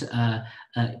prevalent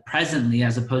presently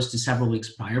as opposed to several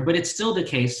weeks prior, but it's still the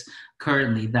case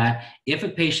currently that if a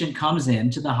patient comes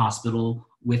into the hospital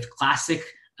with classic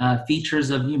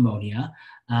features of pneumonia,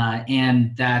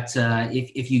 and that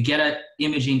if you get an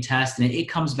imaging test and it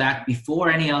comes back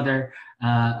before any other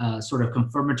sort of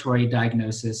confirmatory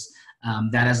diagnosis,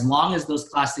 that as long as those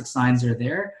classic signs are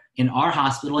there, in our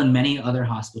hospital and many other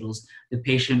hospitals, the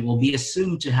patient will be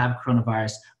assumed to have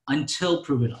coronavirus until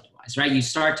proven otherwise, right? You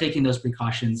start taking those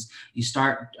precautions, you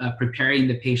start preparing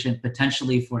the patient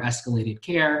potentially for escalated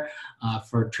care,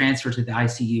 for transfer to the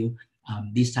ICU,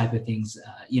 these type of things,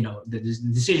 the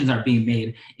decisions are being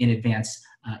made in advance,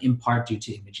 in part due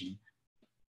to imaging.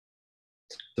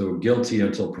 So guilty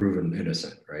until proven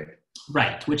innocent, right?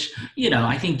 Right, which,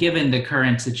 I think given the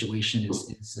current situation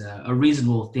is a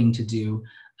reasonable thing to do.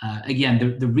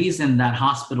 Again, the reason that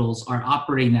hospitals are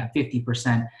operating at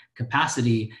 50%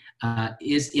 capacity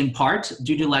is in part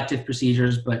due to elective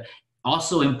procedures, but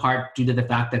also in part due to the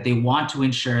fact that they want to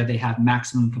ensure they have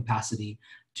maximum capacity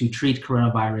to treat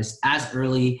coronavirus as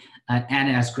early and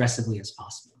as aggressively as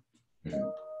possible.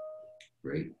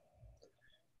 Great.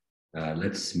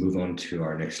 Let's move on to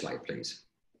our next slide, please.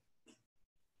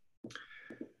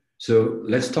 So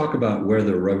let's talk about where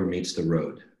the rubber meets the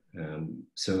road.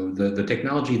 So the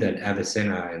technology that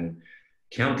Avicenna and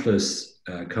countless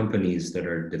companies that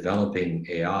are developing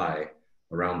AI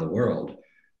around the world,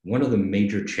 one of the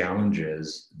major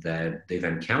challenges that they've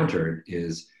encountered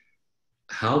is,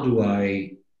 how do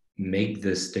I make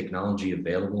this technology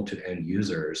available to end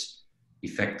users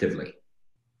effectively,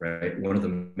 right? One of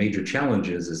the major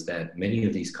challenges is that many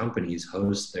of these companies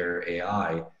host their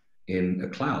AI in a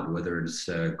cloud, whether it's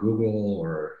Google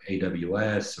or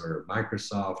AWS or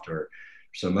Microsoft or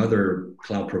some other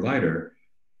cloud provider.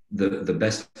 The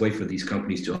best way for these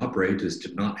companies to operate is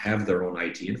to not have their own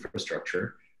IT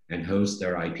infrastructure and host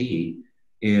their IP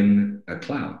in a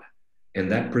cloud.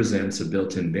 And that presents a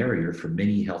built-in barrier for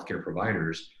many healthcare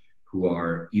providers who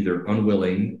are either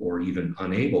unwilling or even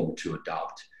unable to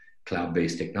adopt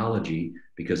cloud-based technology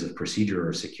because of procedure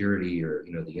or security, or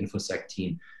the InfoSec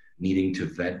team needing to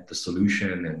vet the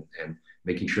solution and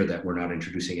making sure that we're not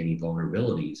introducing any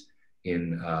vulnerabilities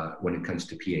in when it comes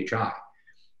to PHI.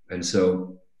 And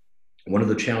so one of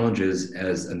the challenges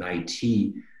as an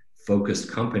IT-focused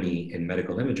company in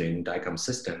medical imaging, Dicom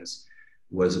Systems,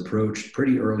 was approached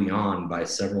pretty early on by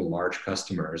several large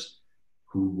customers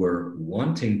who were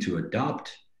wanting to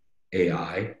adopt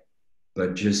AI,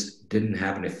 but just didn't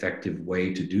have an effective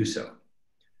way to do so,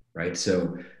 right?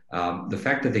 So the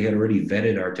fact that they had already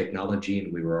vetted our technology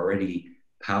and we were already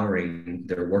powering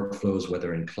their workflows,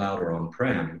 whether in cloud or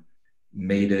on-prem,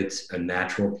 made it a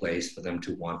natural place for them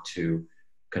to want to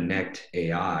connect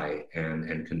AI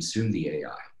and consume the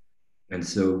AI. And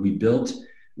so we built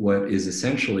what is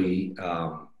essentially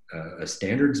a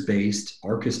standards-based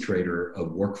orchestrator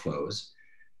of workflows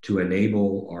to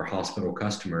enable our hospital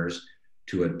customers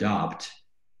to adopt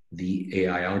the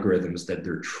AI algorithms that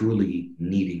they're truly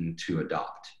needing to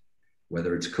adopt,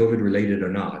 whether it's COVID-related or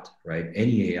not, right?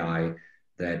 Any AI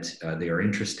that they are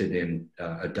interested in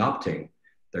adopting,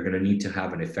 they're going to need to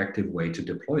have an effective way to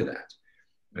deploy that.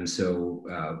 And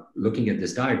so looking at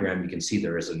this diagram, you can see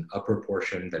there is an upper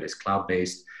portion that is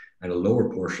cloud-based and a lower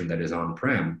portion that is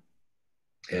on-prem.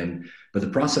 But the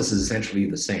process is essentially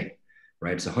the same,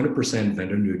 right? It's 100%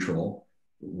 vendor neutral.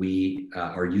 We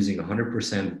are using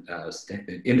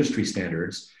 100% industry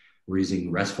standards. We're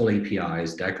using RESTful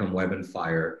APIs, Dicom Web and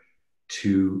Fire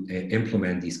to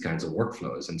implement these kinds of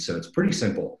workflows. And so it's pretty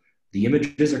simple. The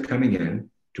images are coming in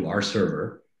to our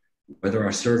server. Whether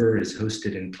our server is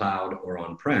hosted in cloud or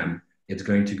on-prem, it's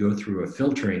going to go through a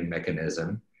filtering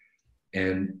mechanism.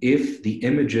 And if the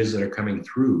images that are coming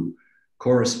through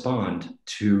correspond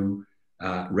to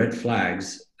red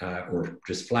flags or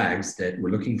just flags that we're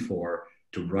looking for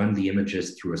to run the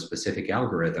images through a specific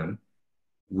algorithm,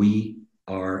 we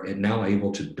are now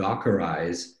able to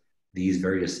Dockerize these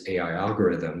various AI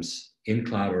algorithms in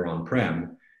cloud or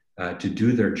on-prem to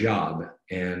do their job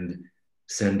and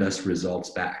send us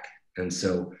results back. And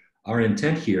so our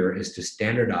intent here is to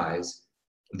standardize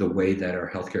the way that our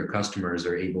healthcare customers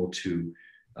are able to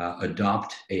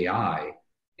adopt AI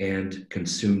and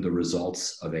consume the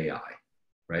results of AI,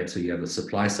 right? So you have the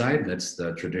supply side, that's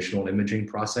the traditional imaging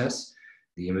process.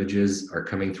 The images are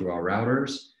coming through our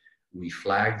routers. We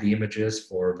flag the images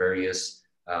for various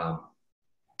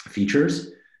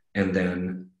features. And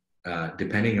then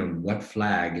depending on what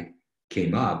flag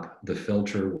came up, the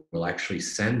filter will actually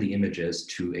send the images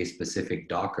to a specific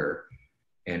Docker.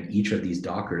 And each of these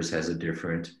Dockers has a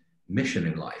different mission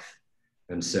in life.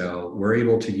 And so we're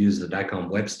able to use the Dicom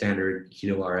web standard,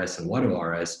 KetoRS and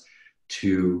WadoRS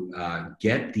to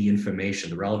get the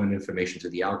information, the relevant information to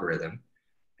the algorithm.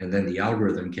 And then the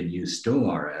algorithm can use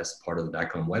StoRS, part of the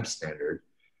Dicom web standard,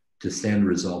 to send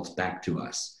results back to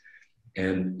us.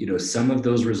 And some of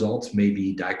those results may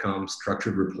be Dicom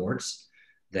structured reports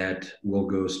that will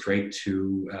go straight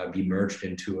to be merged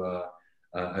into a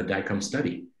Dicom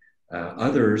study.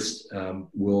 Others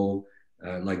will,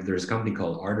 like there's a company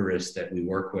called Arteris that we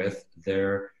work with.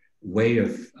 Their way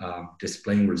of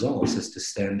displaying results is to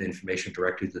send information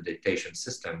directly to the dictation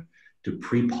system to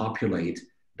pre-populate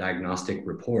diagnostic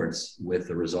reports with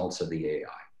the results of the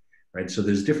AI, right? So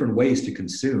there's different ways to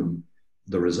consume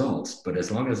the results, but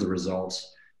as long as the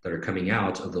results that are coming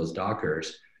out of those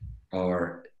Dockers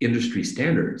are industry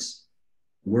standards,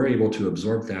 we're able to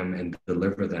absorb them and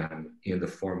deliver them in the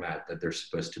format that they're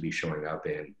supposed to be showing up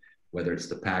in, whether it's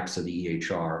the PACS or the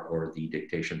EHR or the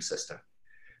dictation system.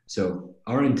 So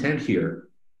our intent here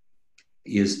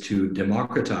is to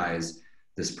democratize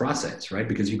this process, right?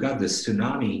 Because you've got this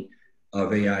tsunami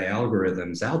of AI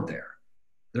algorithms out there.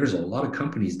 There's a lot of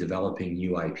companies developing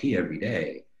new IP every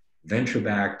day,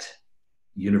 venture-backed,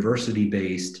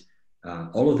 university-based.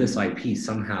 All of this IP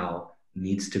somehow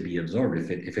needs to be absorbed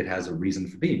if it has a reason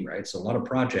for being, right? So a lot of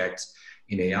projects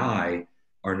in AI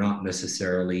are not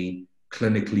necessarily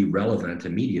clinically relevant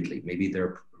immediately. Maybe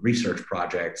they're research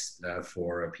projects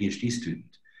for a PhD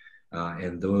student,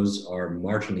 and those are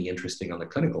marginally interesting on the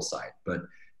clinical side. But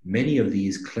many of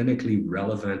these clinically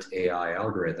relevant AI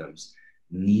algorithms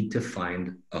need to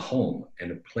find a home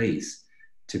and a place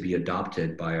to be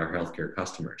adopted by our healthcare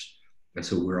customers. And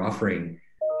so we're offering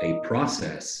a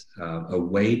process, a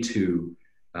way to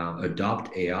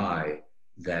adopt AI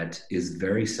that is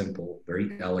very simple,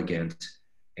 very elegant.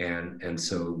 And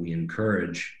so we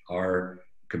encourage our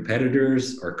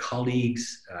competitors, our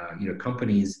colleagues,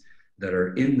 companies that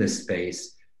are in this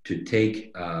space to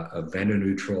take a vendor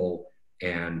neutral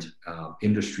and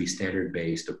industry standard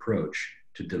based approach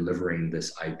to delivering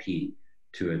this IP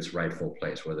to its rightful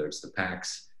place, whether it's the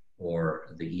PACS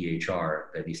or the EHR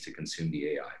that needs to consume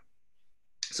the AI.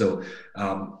 So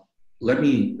let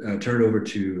me turn it over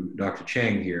to Dr.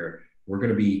 Chang here. We're going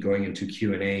to be going into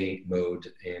Q&A mode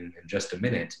in just a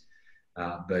minute.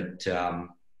 But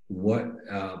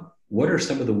what are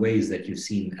some of the ways that you've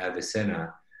seen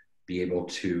Avicenna be able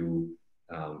to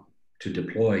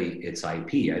deploy its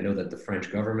IP? I know that the French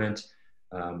government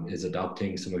is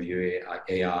adopting some of your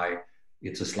AI.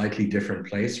 It's a slightly different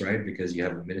place, right? Because you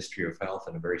have the Ministry of Health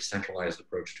and a very centralized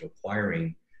approach to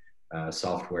acquiring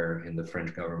software in the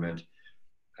French government,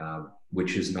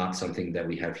 which is not something that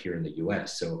we have here in the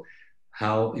US. So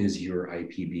how is your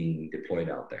IP being deployed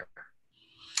out there?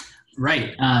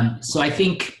 Right. So I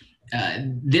think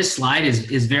this slide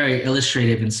is very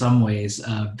illustrative in some ways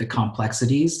of the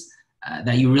complexities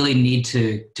that you really need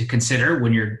to consider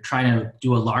when you're trying to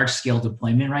do a large scale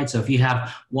deployment, right? So if you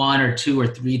have 1 or 2 or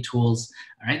 3 tools,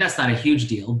 all right, that's not a huge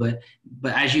deal, but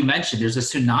as you mentioned, there's a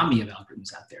tsunami of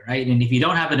algorithms out there, right? And if you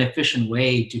don't have an efficient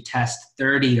way to test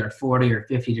 30 or 40 or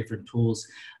 50 different tools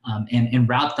and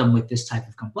route them with this type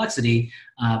of complexity,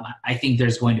 I think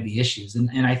there's going to be issues.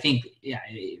 And I think,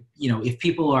 if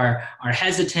people are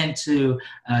hesitant to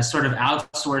sort of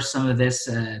outsource some of this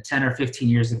 10 or 15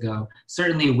 years ago,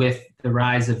 certainly with the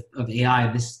rise of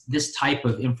AI, this type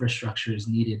of infrastructure is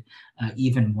needed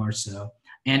even more so.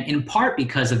 And in part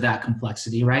because of that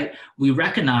complexity, right, we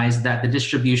recognize that the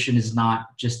distribution is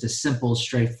not just a simple,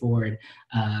 straightforward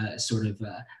sort of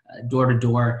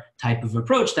door-to-door type of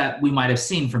approach that we might have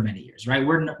seen for many years, right?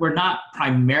 We're not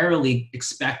primarily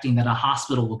expecting that a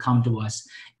hospital will come to us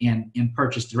and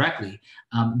purchase directly.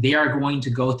 They are going to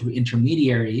go through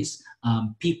intermediaries,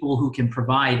 people who can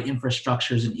provide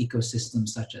infrastructures and ecosystems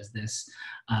such as this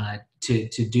to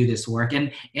do this work.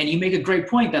 And you make a great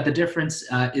point that the difference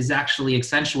is actually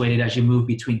accentuated as you move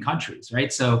between countries,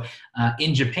 right? So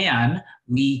in Japan,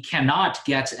 we cannot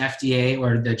get FDA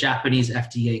or the Japanese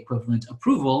FDA equivalent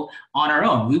approval on our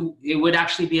own. It would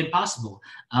actually be impossible.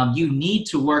 You need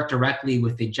to work directly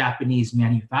with the Japanese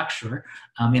manufacturer,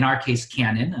 in our case,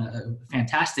 Canon, a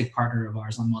fantastic partner of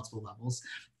ours on multiple levels,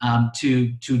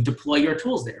 to deploy your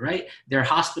tools there, right? Their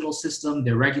hospital system,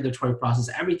 their regulatory process,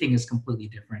 everything is completely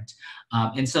different.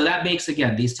 And so that makes,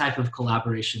 again, these type of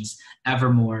collaborations ever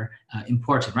more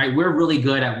important, right? We're really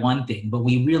good at one thing, but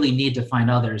we really need to find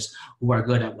others who are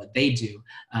good at what they do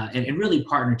and really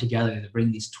partner together to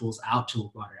bring these tools out to a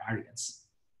broader audience.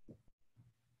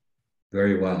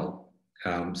 Very well.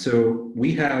 So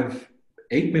we have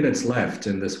 8 minutes left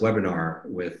in this webinar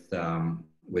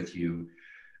with you.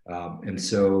 And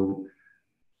so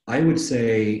I would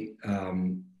say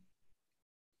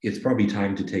it's probably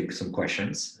time to take some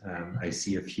questions. I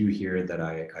see a few here that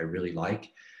I really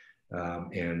like,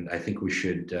 and I think we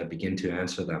should begin to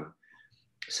answer them.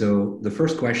 So the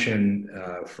first question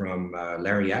from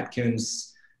Larry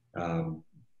Atkins,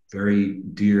 very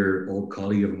dear old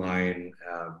colleague of mine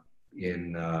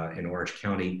in Orange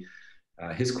County.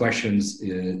 His questions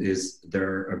is there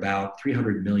are about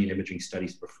 300 million imaging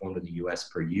studies performed in the US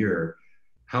per year.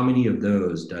 How many of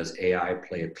those does AI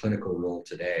play a clinical role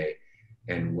today,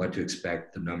 and what to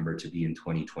expect the number to be in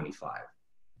 2025?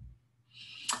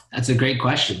 That's a great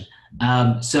question.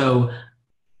 So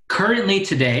currently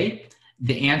today,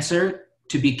 the answer,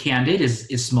 to be candid,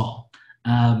 is small.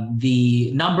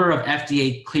 The number of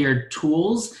FDA cleared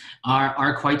tools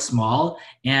are quite small,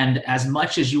 and as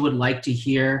much as you would like to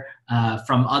hear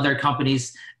from other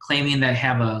companies claiming that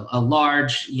have a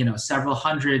large, several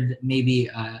hundred maybe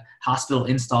hospital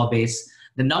install base,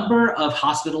 the number of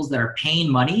hospitals that are paying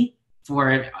money for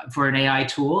an AI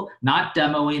tool, not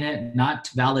demoing it, not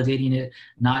validating it,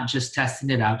 not just testing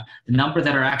it out, the number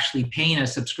that are actually paying a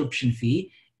subscription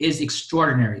fee is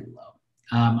extraordinarily low.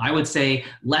 I would say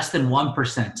less than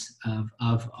 1%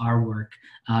 of our work.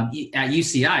 At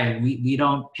UCI, we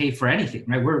don't pay for anything,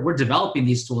 right? We're developing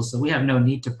these tools, so we have no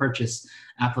need to purchase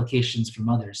applications from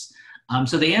others.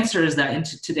 So the answer is that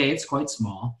today it's quite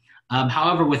small.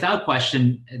 However, without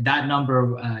question, that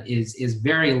number is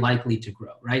very likely to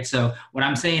grow, right? So what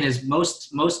I'm saying is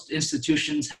most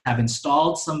institutions have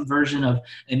installed some version of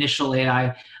initial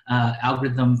AI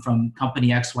algorithm from company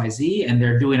XYZ, and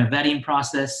they're doing a vetting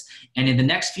process. And in the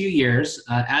next few years,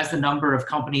 as the number of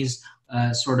companies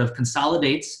sort of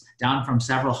consolidates down from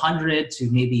several hundred to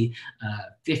maybe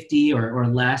 50 or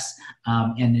less,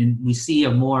 and we see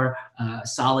a more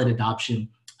solid adoption,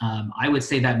 I would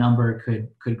say that number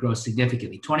could grow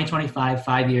significantly. 2025,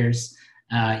 5 years,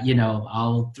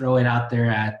 I'll throw it out there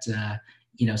at,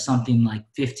 something like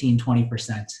 15,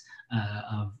 20%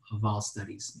 of all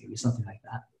studies, maybe something like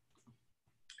that.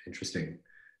 Interesting.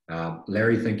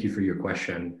 Larry, thank you for your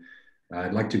question.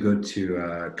 I'd like to go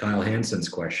to Kyle Hansen's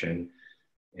question.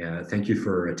 Thank you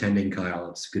for attending,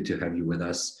 Kyle. It's good to have you with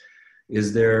us.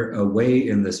 Is there a way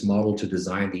in this model to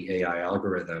design the AI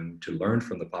algorithm to learn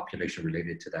from the population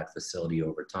related to that facility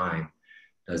over time?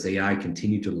 Does AI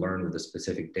continue to learn with the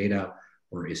specific data,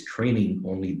 or is training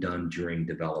only done during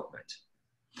development?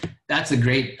 That's a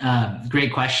great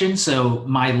question. So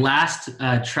my last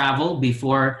travel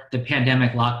before the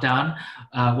pandemic lockdown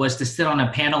was to sit on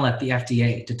a panel at the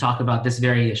FDA to talk about this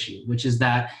very issue, which is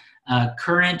that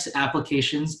current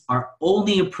applications are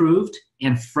only approved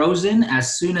and frozen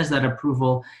as soon as that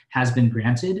approval has been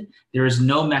granted. There is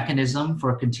no mechanism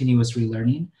for continuous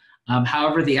relearning.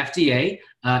 However, the FDA,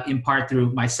 in part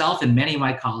through myself and many of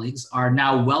my colleagues, are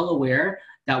now well aware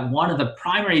that one of the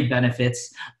primary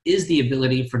benefits is the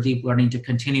ability for deep learning to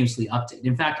continuously update.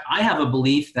 In fact, I have a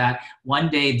belief that one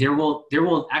day there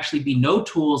will actually be no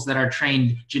tools that are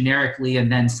trained generically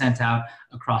and then sent out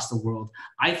across the world.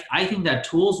 I think that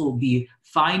tools will be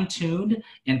fine-tuned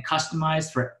and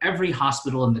customized for every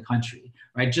hospital in the country,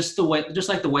 right? Just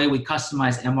like the way we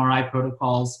customize MRI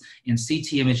protocols and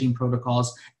CT imaging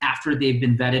protocols after they've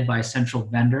been vetted by a central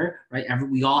vendor, right?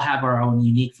 We all have our own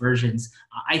unique versions.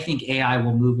 I think AI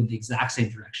will move in the exact same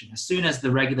direction. As soon as the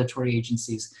regulatory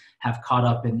agencies have caught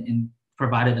up and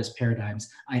provided us paradigms,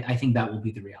 I think that will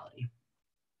be the reality.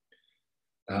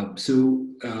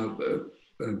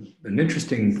 An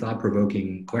interesting,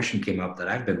 thought-provoking question came up that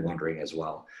I've been wondering as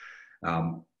well,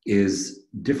 is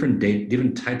different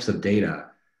types of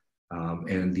data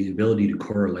and the ability to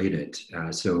correlate it.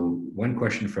 So one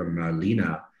question from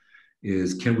Lena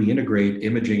is, can we integrate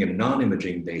imaging and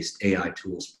non-imaging based AI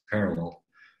tools parallel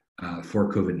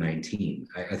for COVID-19?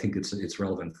 I think it's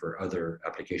relevant for other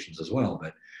applications as well,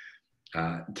 but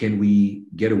can we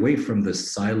get away from the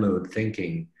siloed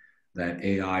thinking that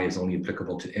AI is only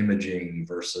applicable to imaging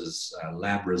versus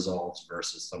lab results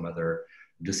versus some other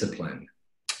discipline?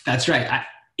 That's right.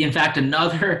 In fact,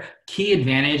 another key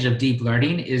advantage of deep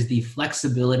learning is the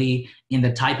flexibility in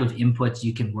the type of inputs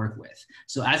you can work with.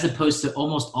 So as opposed to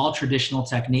almost all traditional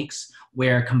techniques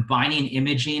where combining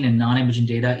imaging and non-imaging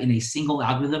data in a single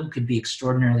algorithm could be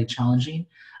extraordinarily challenging,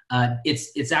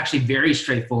 it's actually very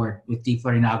straightforward with deep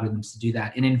learning algorithms to do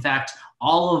that. And in fact,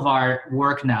 all of our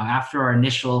work now, after our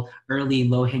initial early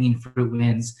low-hanging fruit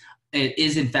wins, it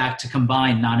is in fact to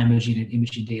combine non-imaging and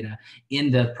imaging data in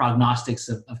the prognostics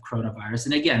of coronavirus.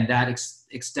 And again, that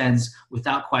extends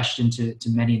without question to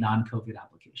many non-COVID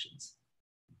applications.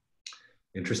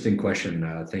 Interesting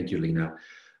question. Thank you, Lena.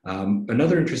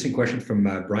 Another interesting question from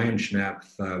Brian Schnapp.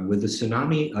 With the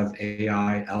tsunami of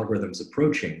AI algorithms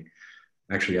approaching,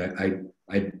 actually,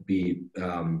 I'd be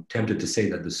tempted to say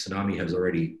that the tsunami has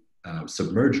already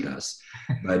submerged us.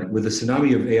 But with the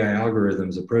tsunami of AI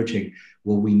algorithms approaching,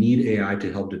 will we need AI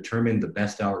to help determine the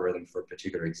best algorithm for a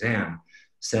particular exam?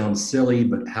 Sounds silly,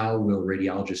 but how will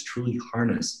radiologists truly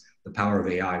harness the power of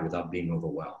AI without being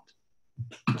overwhelmed?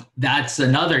 That's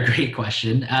another great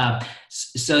question.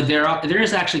 So there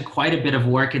is actually quite a bit of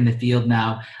work in the field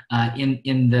now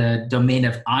in the domain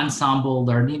of ensemble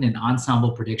learning and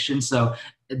ensemble prediction. So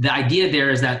the idea there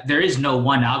is that there is no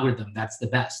one algorithm that's the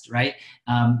best, right?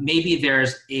 Maybe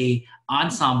there's a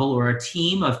ensemble or a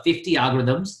team of 50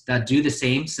 algorithms that do the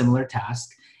same similar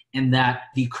task, and that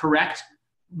the correct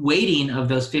weighting of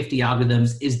those 50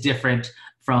 algorithms is different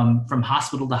from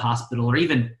hospital to hospital, or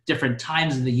even different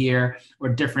times of the year, or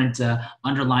different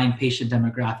underlying patient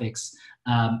demographics.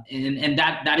 And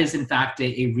that is in fact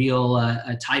a real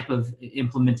type of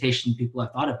implementation people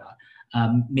have thought about.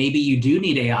 Maybe you do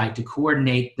need AI to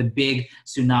coordinate the big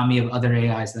tsunami of other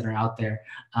AIs that are out there.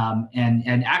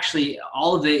 And actually,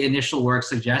 all of the initial work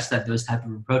suggests that those type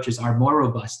of approaches are more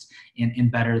robust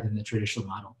and better than the traditional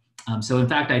model. So in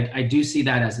fact, I do see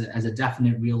that as a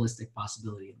definite realistic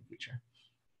possibility in the future.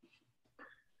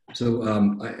 So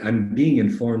I'm being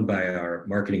informed by our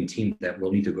marketing team that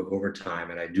we'll need to go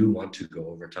overtime, and I do want to go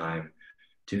overtime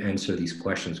to answer these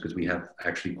questions because we have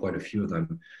actually quite a few of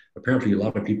them. Apparently, a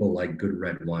lot of people like good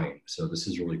red wine, so this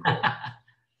is really cool.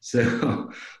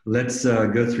 So let's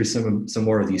go through some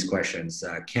more of these questions.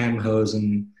 Cam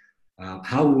Hosen,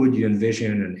 how would you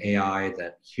envision an AI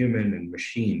that human and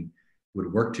machine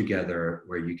would work together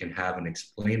where you can have an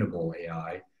explainable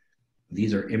AI?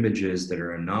 These are images that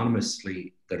are anonymous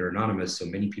so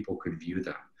many people could view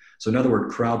them. So in other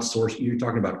words, you're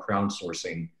talking about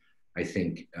crowdsourcing, I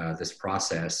think, this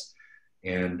process.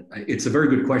 And it's a very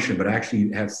good question, but I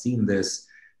actually have seen this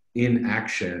in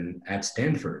action at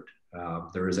Stanford.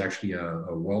 There is actually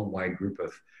a worldwide group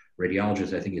of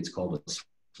radiologists, I think it's called a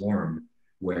swarm,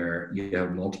 where you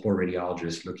have multiple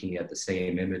radiologists looking at the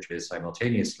same images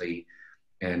simultaneously.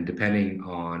 And depending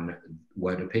on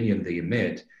what opinion they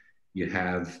emit, you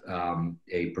have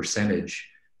a percentage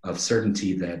of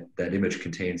certainty that that image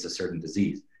contains a certain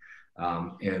disease.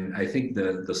 And I think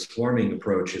the swarming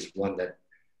approach is one that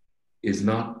is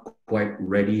not quite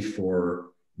ready for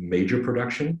major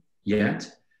production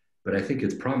yet, but I think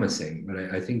it's promising.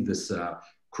 But I think this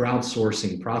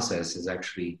crowdsourcing process is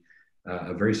actually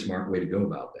a very smart way to go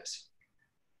about this.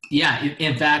 Yeah,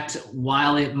 in fact,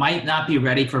 while it might not be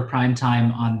ready for prime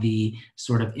time on the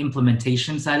sort of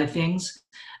implementation side of things,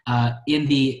 in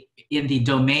the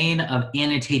domain of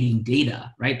annotating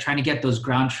data, right? Trying to get those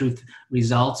ground truth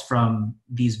results from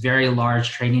these very large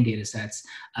training data sets.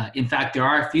 In fact, there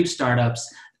are a few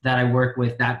startups that I work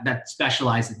with that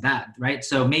specialize in that, right?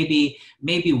 So maybe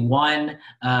one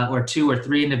or two or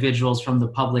three individuals from the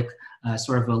public,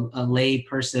 sort of a lay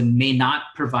person, may not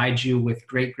provide you with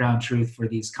great ground truth for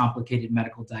these complicated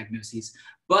medical diagnoses.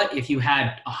 But if you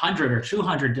had 100 or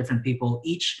 200 different people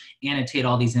each annotate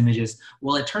all these images,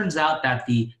 well, it turns out that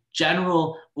the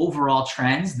general overall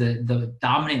trends, the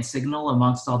dominant signal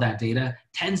amongst all that data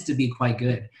tends to be quite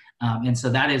good. And so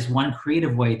that is one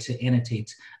creative way to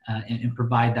annotate and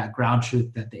provide that ground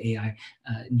truth that the AI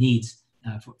needs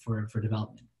for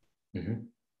development.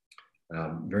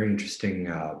 Mm-hmm. Very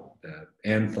interesting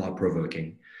and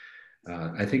thought-provoking.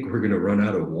 I think we're going to run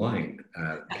out of wine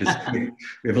because we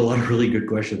have a lot of really good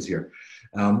questions here.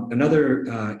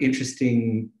 Another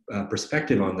interesting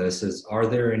perspective on this is, are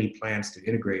there any plans to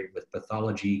integrate with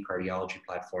pathology, cardiology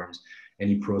platforms?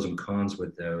 Any pros and cons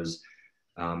with those?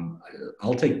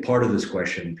 I'll take part of this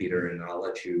question, Peter, and I'll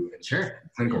let you answer from a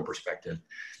clinical perspective.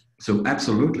 So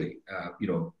absolutely,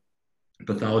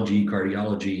 pathology,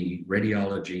 cardiology,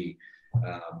 radiology,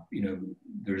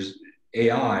 there's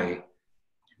AI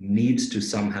needs to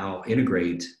somehow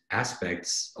integrate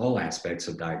all aspects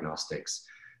of diagnostics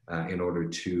in order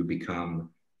to become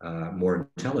more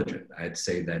intelligent. I'd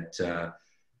say that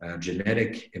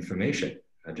genetic information,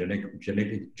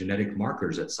 genetic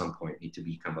markers at some point need to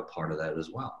become a part of that as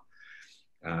well.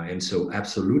 And so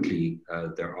absolutely,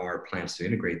 there are plans to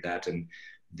integrate that. And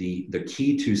the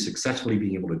key to successfully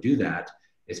being able to do that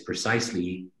is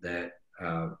precisely that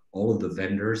all of the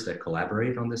vendors that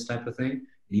collaborate on this type of thing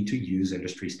need to use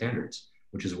industry standards,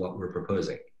 which is what we're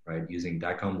proposing, right? Using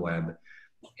Dicom Web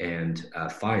and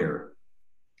FHIR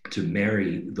to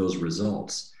marry those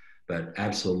results. But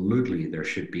absolutely, there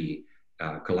should be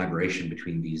collaboration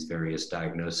between these various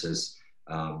diagnosis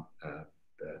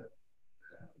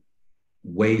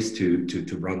ways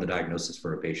to run the diagnosis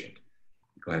for a patient.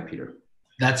 Go ahead, Peter.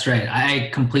 That's right. I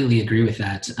completely agree with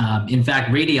that. In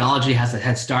fact, radiology has a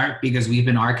head start because we've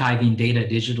been archiving data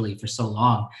digitally for so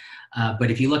long.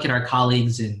 But if you look at our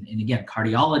colleagues in again,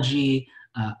 cardiology,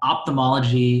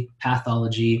 ophthalmology,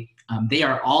 pathology, they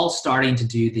are all starting to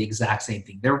do the exact same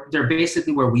thing. They're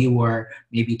basically where we were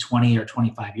maybe 20 or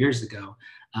 25 years ago.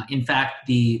 In fact,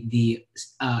 the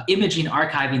imaging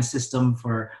archiving system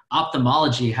for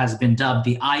ophthalmology has been dubbed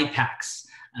the IPACS.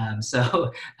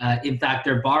 In fact,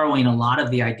 they're borrowing a lot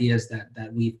of the ideas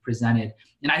that we've presented.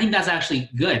 And I think that's actually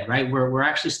good, right? We're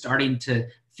actually starting to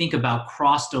think about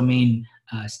cross-domain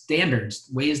standards,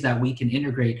 ways that we can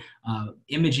integrate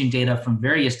imaging data from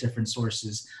various different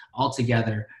sources all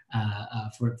together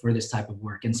for this type of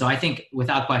work. And so I think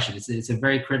without question, it's a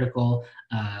very critical,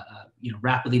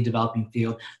 rapidly developing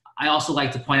field. I also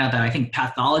like to point out that I think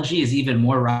pathology is even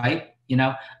more ripe.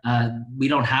 We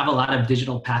don't have a lot of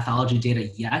digital pathology data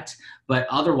yet, but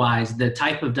otherwise the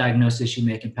type of diagnosis you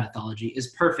make in pathology is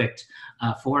perfect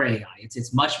for AI.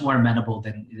 It's much more amenable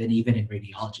than even in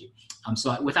radiology.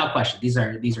 So without question, these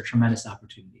are tremendous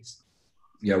opportunities.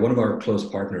 Yeah, one of our close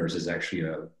partners is actually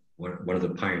one of the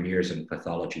pioneers in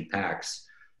pathology PACS,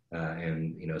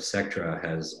 and Sectra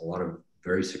has a lot of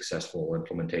very successful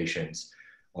implementations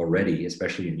already,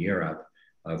 especially in Europe,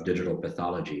 of digital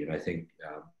pathology. And I think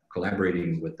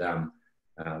collaborating with them,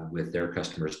 with their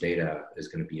customers' data, is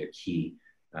going to be a key,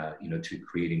 to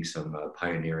creating some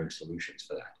pioneering solutions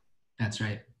for that. That's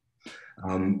right.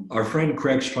 Our friend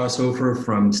Craig Strasshofer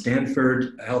from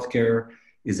Stanford Healthcare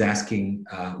is asking,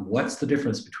 what's the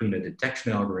difference between a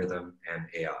detection algorithm and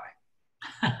AI?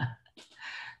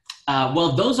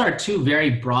 Well, those are two very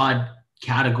broad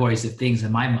categories of things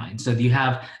in my mind. So you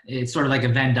have, it's sort of like a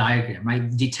Venn diagram, right?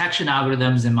 Detection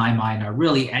algorithms in my mind are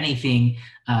really anything,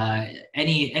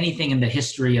 anything in the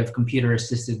history of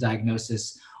computer-assisted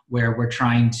diagnosis where we're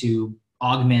trying to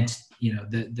augment,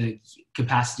 the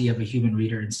capacity of a human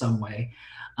reader in some way.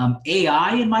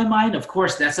 AI in my mind, of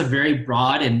course, that's a very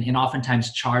broad and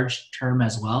oftentimes charged term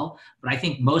as well. But I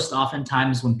think most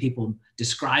oftentimes when people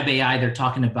describe AI, they're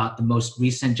talking about the most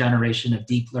recent generation of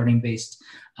deep learning-based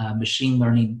machine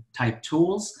learning type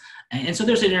tools. And so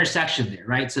there's an intersection there,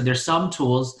 right? So there's some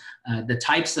tools, the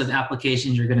types of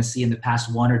applications you're going to see in the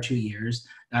past 1 or 2 years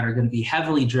that are going to be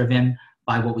heavily driven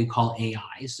by what we call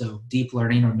AI, so deep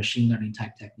learning or machine learning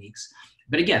type techniques.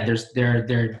 But again,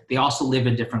 they also live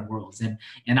in different worlds.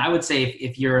 And I would say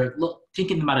if you're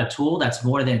thinking about a tool that's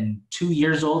more than 2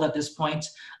 years old at this point,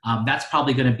 that's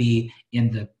probably going to be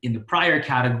in the prior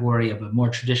category of a more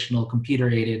traditional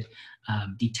computer-aided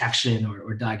detection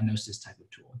or diagnosis type of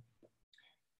tool.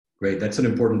 Great. That's an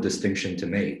important distinction to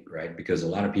make, right? Because a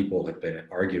lot of people have been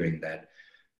arguing that,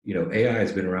 AI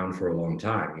has been around for a long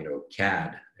time,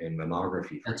 CAD and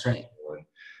mammography. That's right.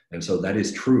 And so that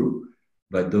is true,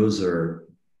 but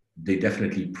they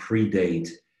definitely predate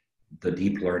the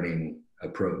deep learning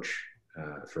approach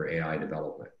for AI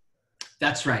development.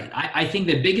 That's right. I think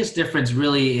the biggest difference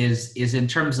really is in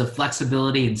terms of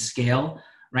flexibility and scale,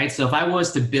 right? So if I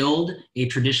was to build a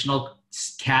traditional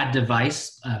CAD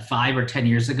device 5 or 10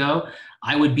 years ago,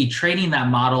 I would be training that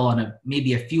model on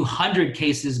maybe a few hundred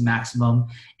cases maximum,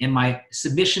 and my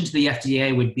submission to the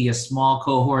FDA would be a small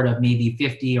cohort of maybe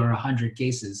 50 or 100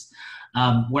 cases.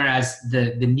 Whereas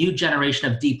the new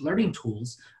generation of deep learning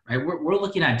tools, right, we're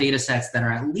looking at data sets that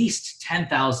are at least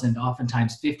 10,000,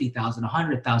 oftentimes 50,000,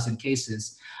 100,000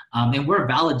 cases. And we're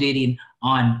validating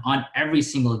on every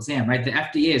single exam, right? The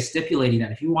FDA is stipulating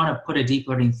that if you want to put a deep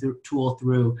learning tool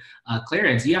through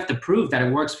clearance, you have to prove that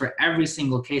it works for every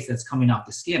single case that's coming off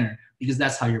the scanner, because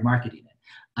that's how you're marketing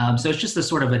it. So it's just a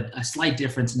sort of a slight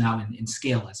difference now in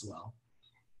scale as well.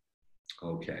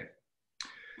 Okay.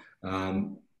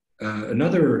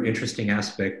 Another interesting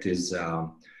aspect is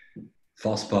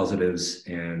false positives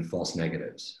and false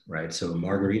negatives, right? So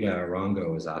Margarita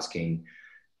Arango is asking,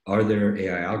 are there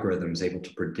AI algorithms able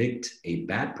to predict a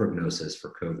bad prognosis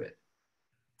for COVID?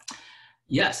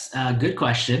 Yes, good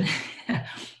question.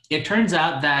 It turns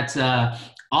out that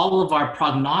all of our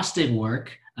prognostic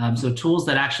work, so tools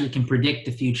that actually can predict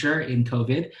the future in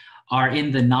COVID, are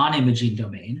in the non-imaging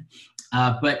domain.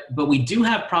 But we do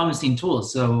have promising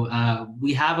tools. So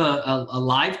we have a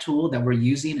live tool that we're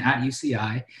using at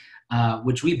UCI,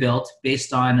 which we built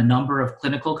based on a number of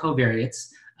clinical covariates.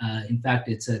 In fact,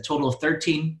 it's a total of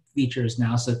 13 features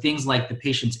now. So things like the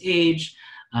patient's age,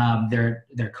 their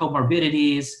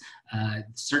comorbidities,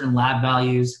 certain lab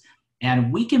values.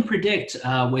 And we can predict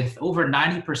with over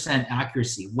 90%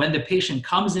 accuracy when the patient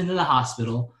comes into the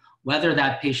hospital, whether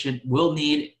that patient will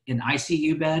need an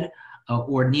ICU bed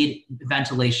or need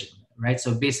ventilation, right?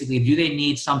 So basically, do they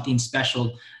need something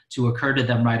special to occur to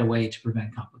them right away to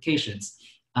prevent complications?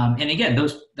 And again,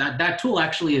 that tool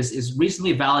actually is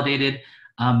recently validated.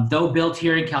 Though built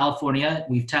here in California,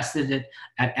 we've tested it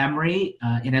at Emory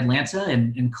in Atlanta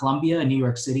and in Columbia in New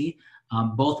York City,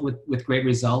 both with great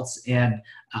results. And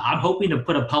I'm hoping to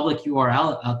put a public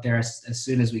URL out there as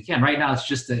soon as we can. Right now, it's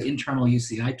just an internal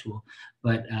UCI tool,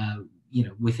 but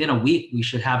within a week, we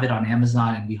should have it on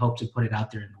Amazon, and we hope to put it out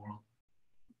there in the world.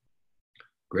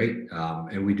 Great.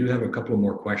 And we do have a couple of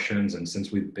more questions. And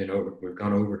since we've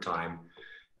gone over time,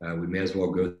 we may as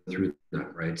well go through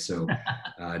that, right? So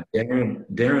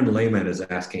Darren Lehman is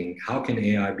asking, how can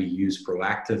AI be used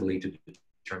proactively to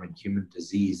determine human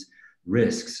disease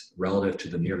risks relative to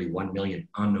the nearly 1 million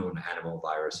unknown animal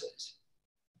viruses?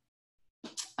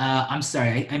 I'm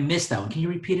sorry, I missed that one. Can you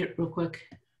repeat it real quick?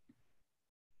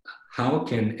 How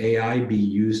can AI be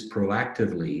used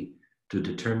proactively to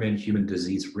determine human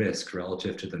disease risk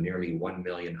relative to the nearly 1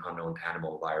 million unknown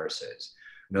animal viruses?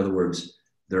 In other words,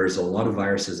 there's a lot of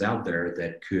viruses out there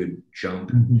that could jump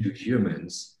to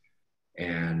humans,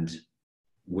 and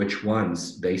which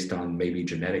ones, based on maybe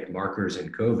genetic markers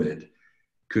in COVID,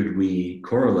 could we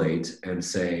correlate and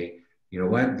say, you know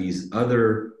what, these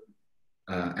other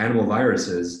animal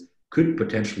viruses could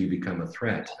potentially become a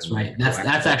threat. That's right.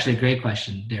 That's actually a great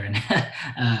question, Darren.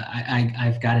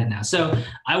 I've got it now. So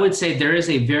I would say there is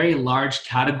a very large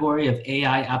category of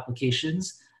AI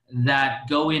applications that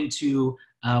go into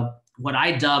what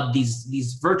I dub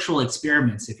these virtual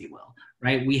experiments, if you will.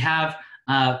 Right? We have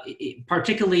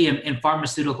particularly in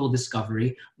pharmaceutical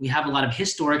discovery, we have a lot of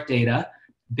historic data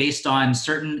based on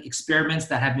certain experiments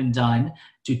that have been done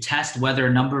to test whether a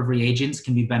number of reagents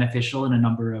can be beneficial in a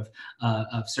number of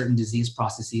certain disease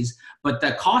processes. But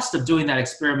the cost of doing that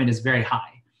experiment is very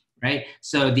high, right?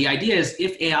 So the idea is,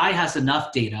 if AI has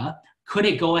enough data, could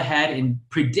it go ahead and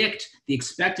predict the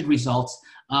expected results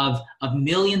of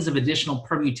millions of additional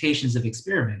permutations of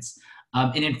experiments?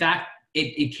 And in fact,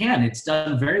 it can. It's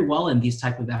done very well in these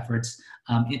type of efforts.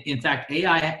 In fact,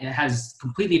 AI has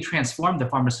completely transformed the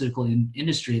pharmaceutical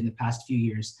industry in the past few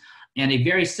years. And a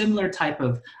very similar type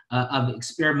of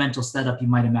experimental setup, you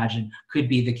might imagine, could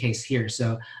be the case here.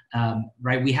 So,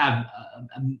 right, we have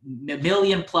a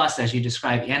million plus, as you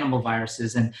described, animal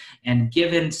viruses, and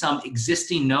given some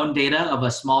existing known data of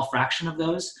a small fraction of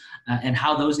those, and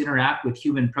how those interact with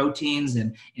human proteins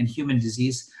and human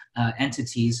disease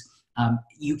entities,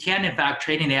 you can, in fact,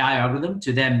 train an AI algorithm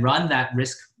to then run that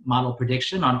risk model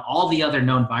prediction on all the other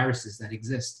known viruses that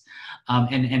exist.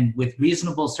 And with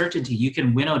reasonable certainty, you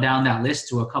can winnow down that list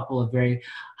to a couple of very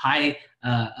high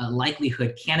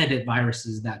likelihood candidate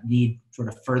viruses that need sort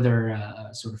of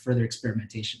further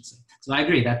experimentation. So I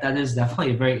agree that is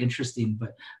definitely a very interesting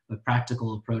but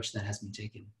practical approach that has been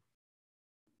taken.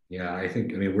 Yeah, I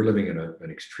mean, we're living in an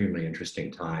extremely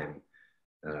interesting time.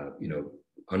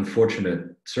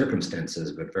 Unfortunate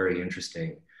circumstances, but very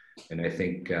interesting. And I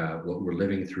think what we're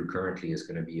living through currently is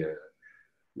going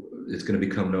to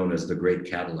become known as the great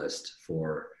catalyst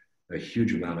for a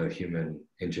huge amount of human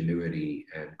ingenuity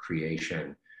and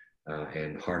creation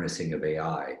and harnessing of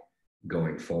AI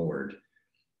going forward.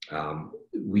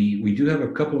 We do have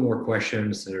a couple more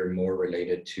questions that are more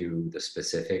related to the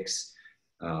specifics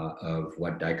of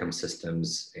what Dicom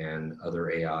systems and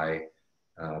other AI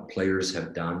players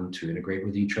have done to integrate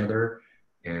with each other,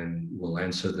 and we'll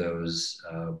answer those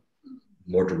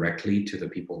more directly to the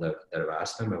people that have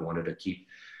asked them. I wanted to keep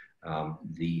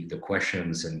the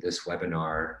questions in this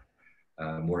webinar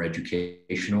more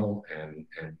educational and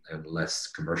less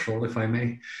commercial, if I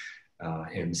may.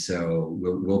 And so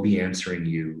we'll be answering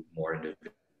you more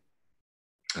individually.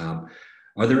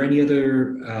 Are there any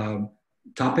other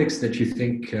topics that you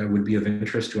think would be of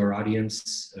interest to our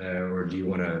audience, or do you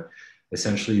want to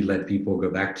essentially let people go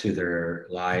back to their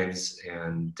lives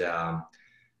and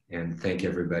thank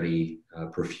everybody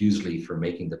profusely for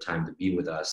making the time to be with us?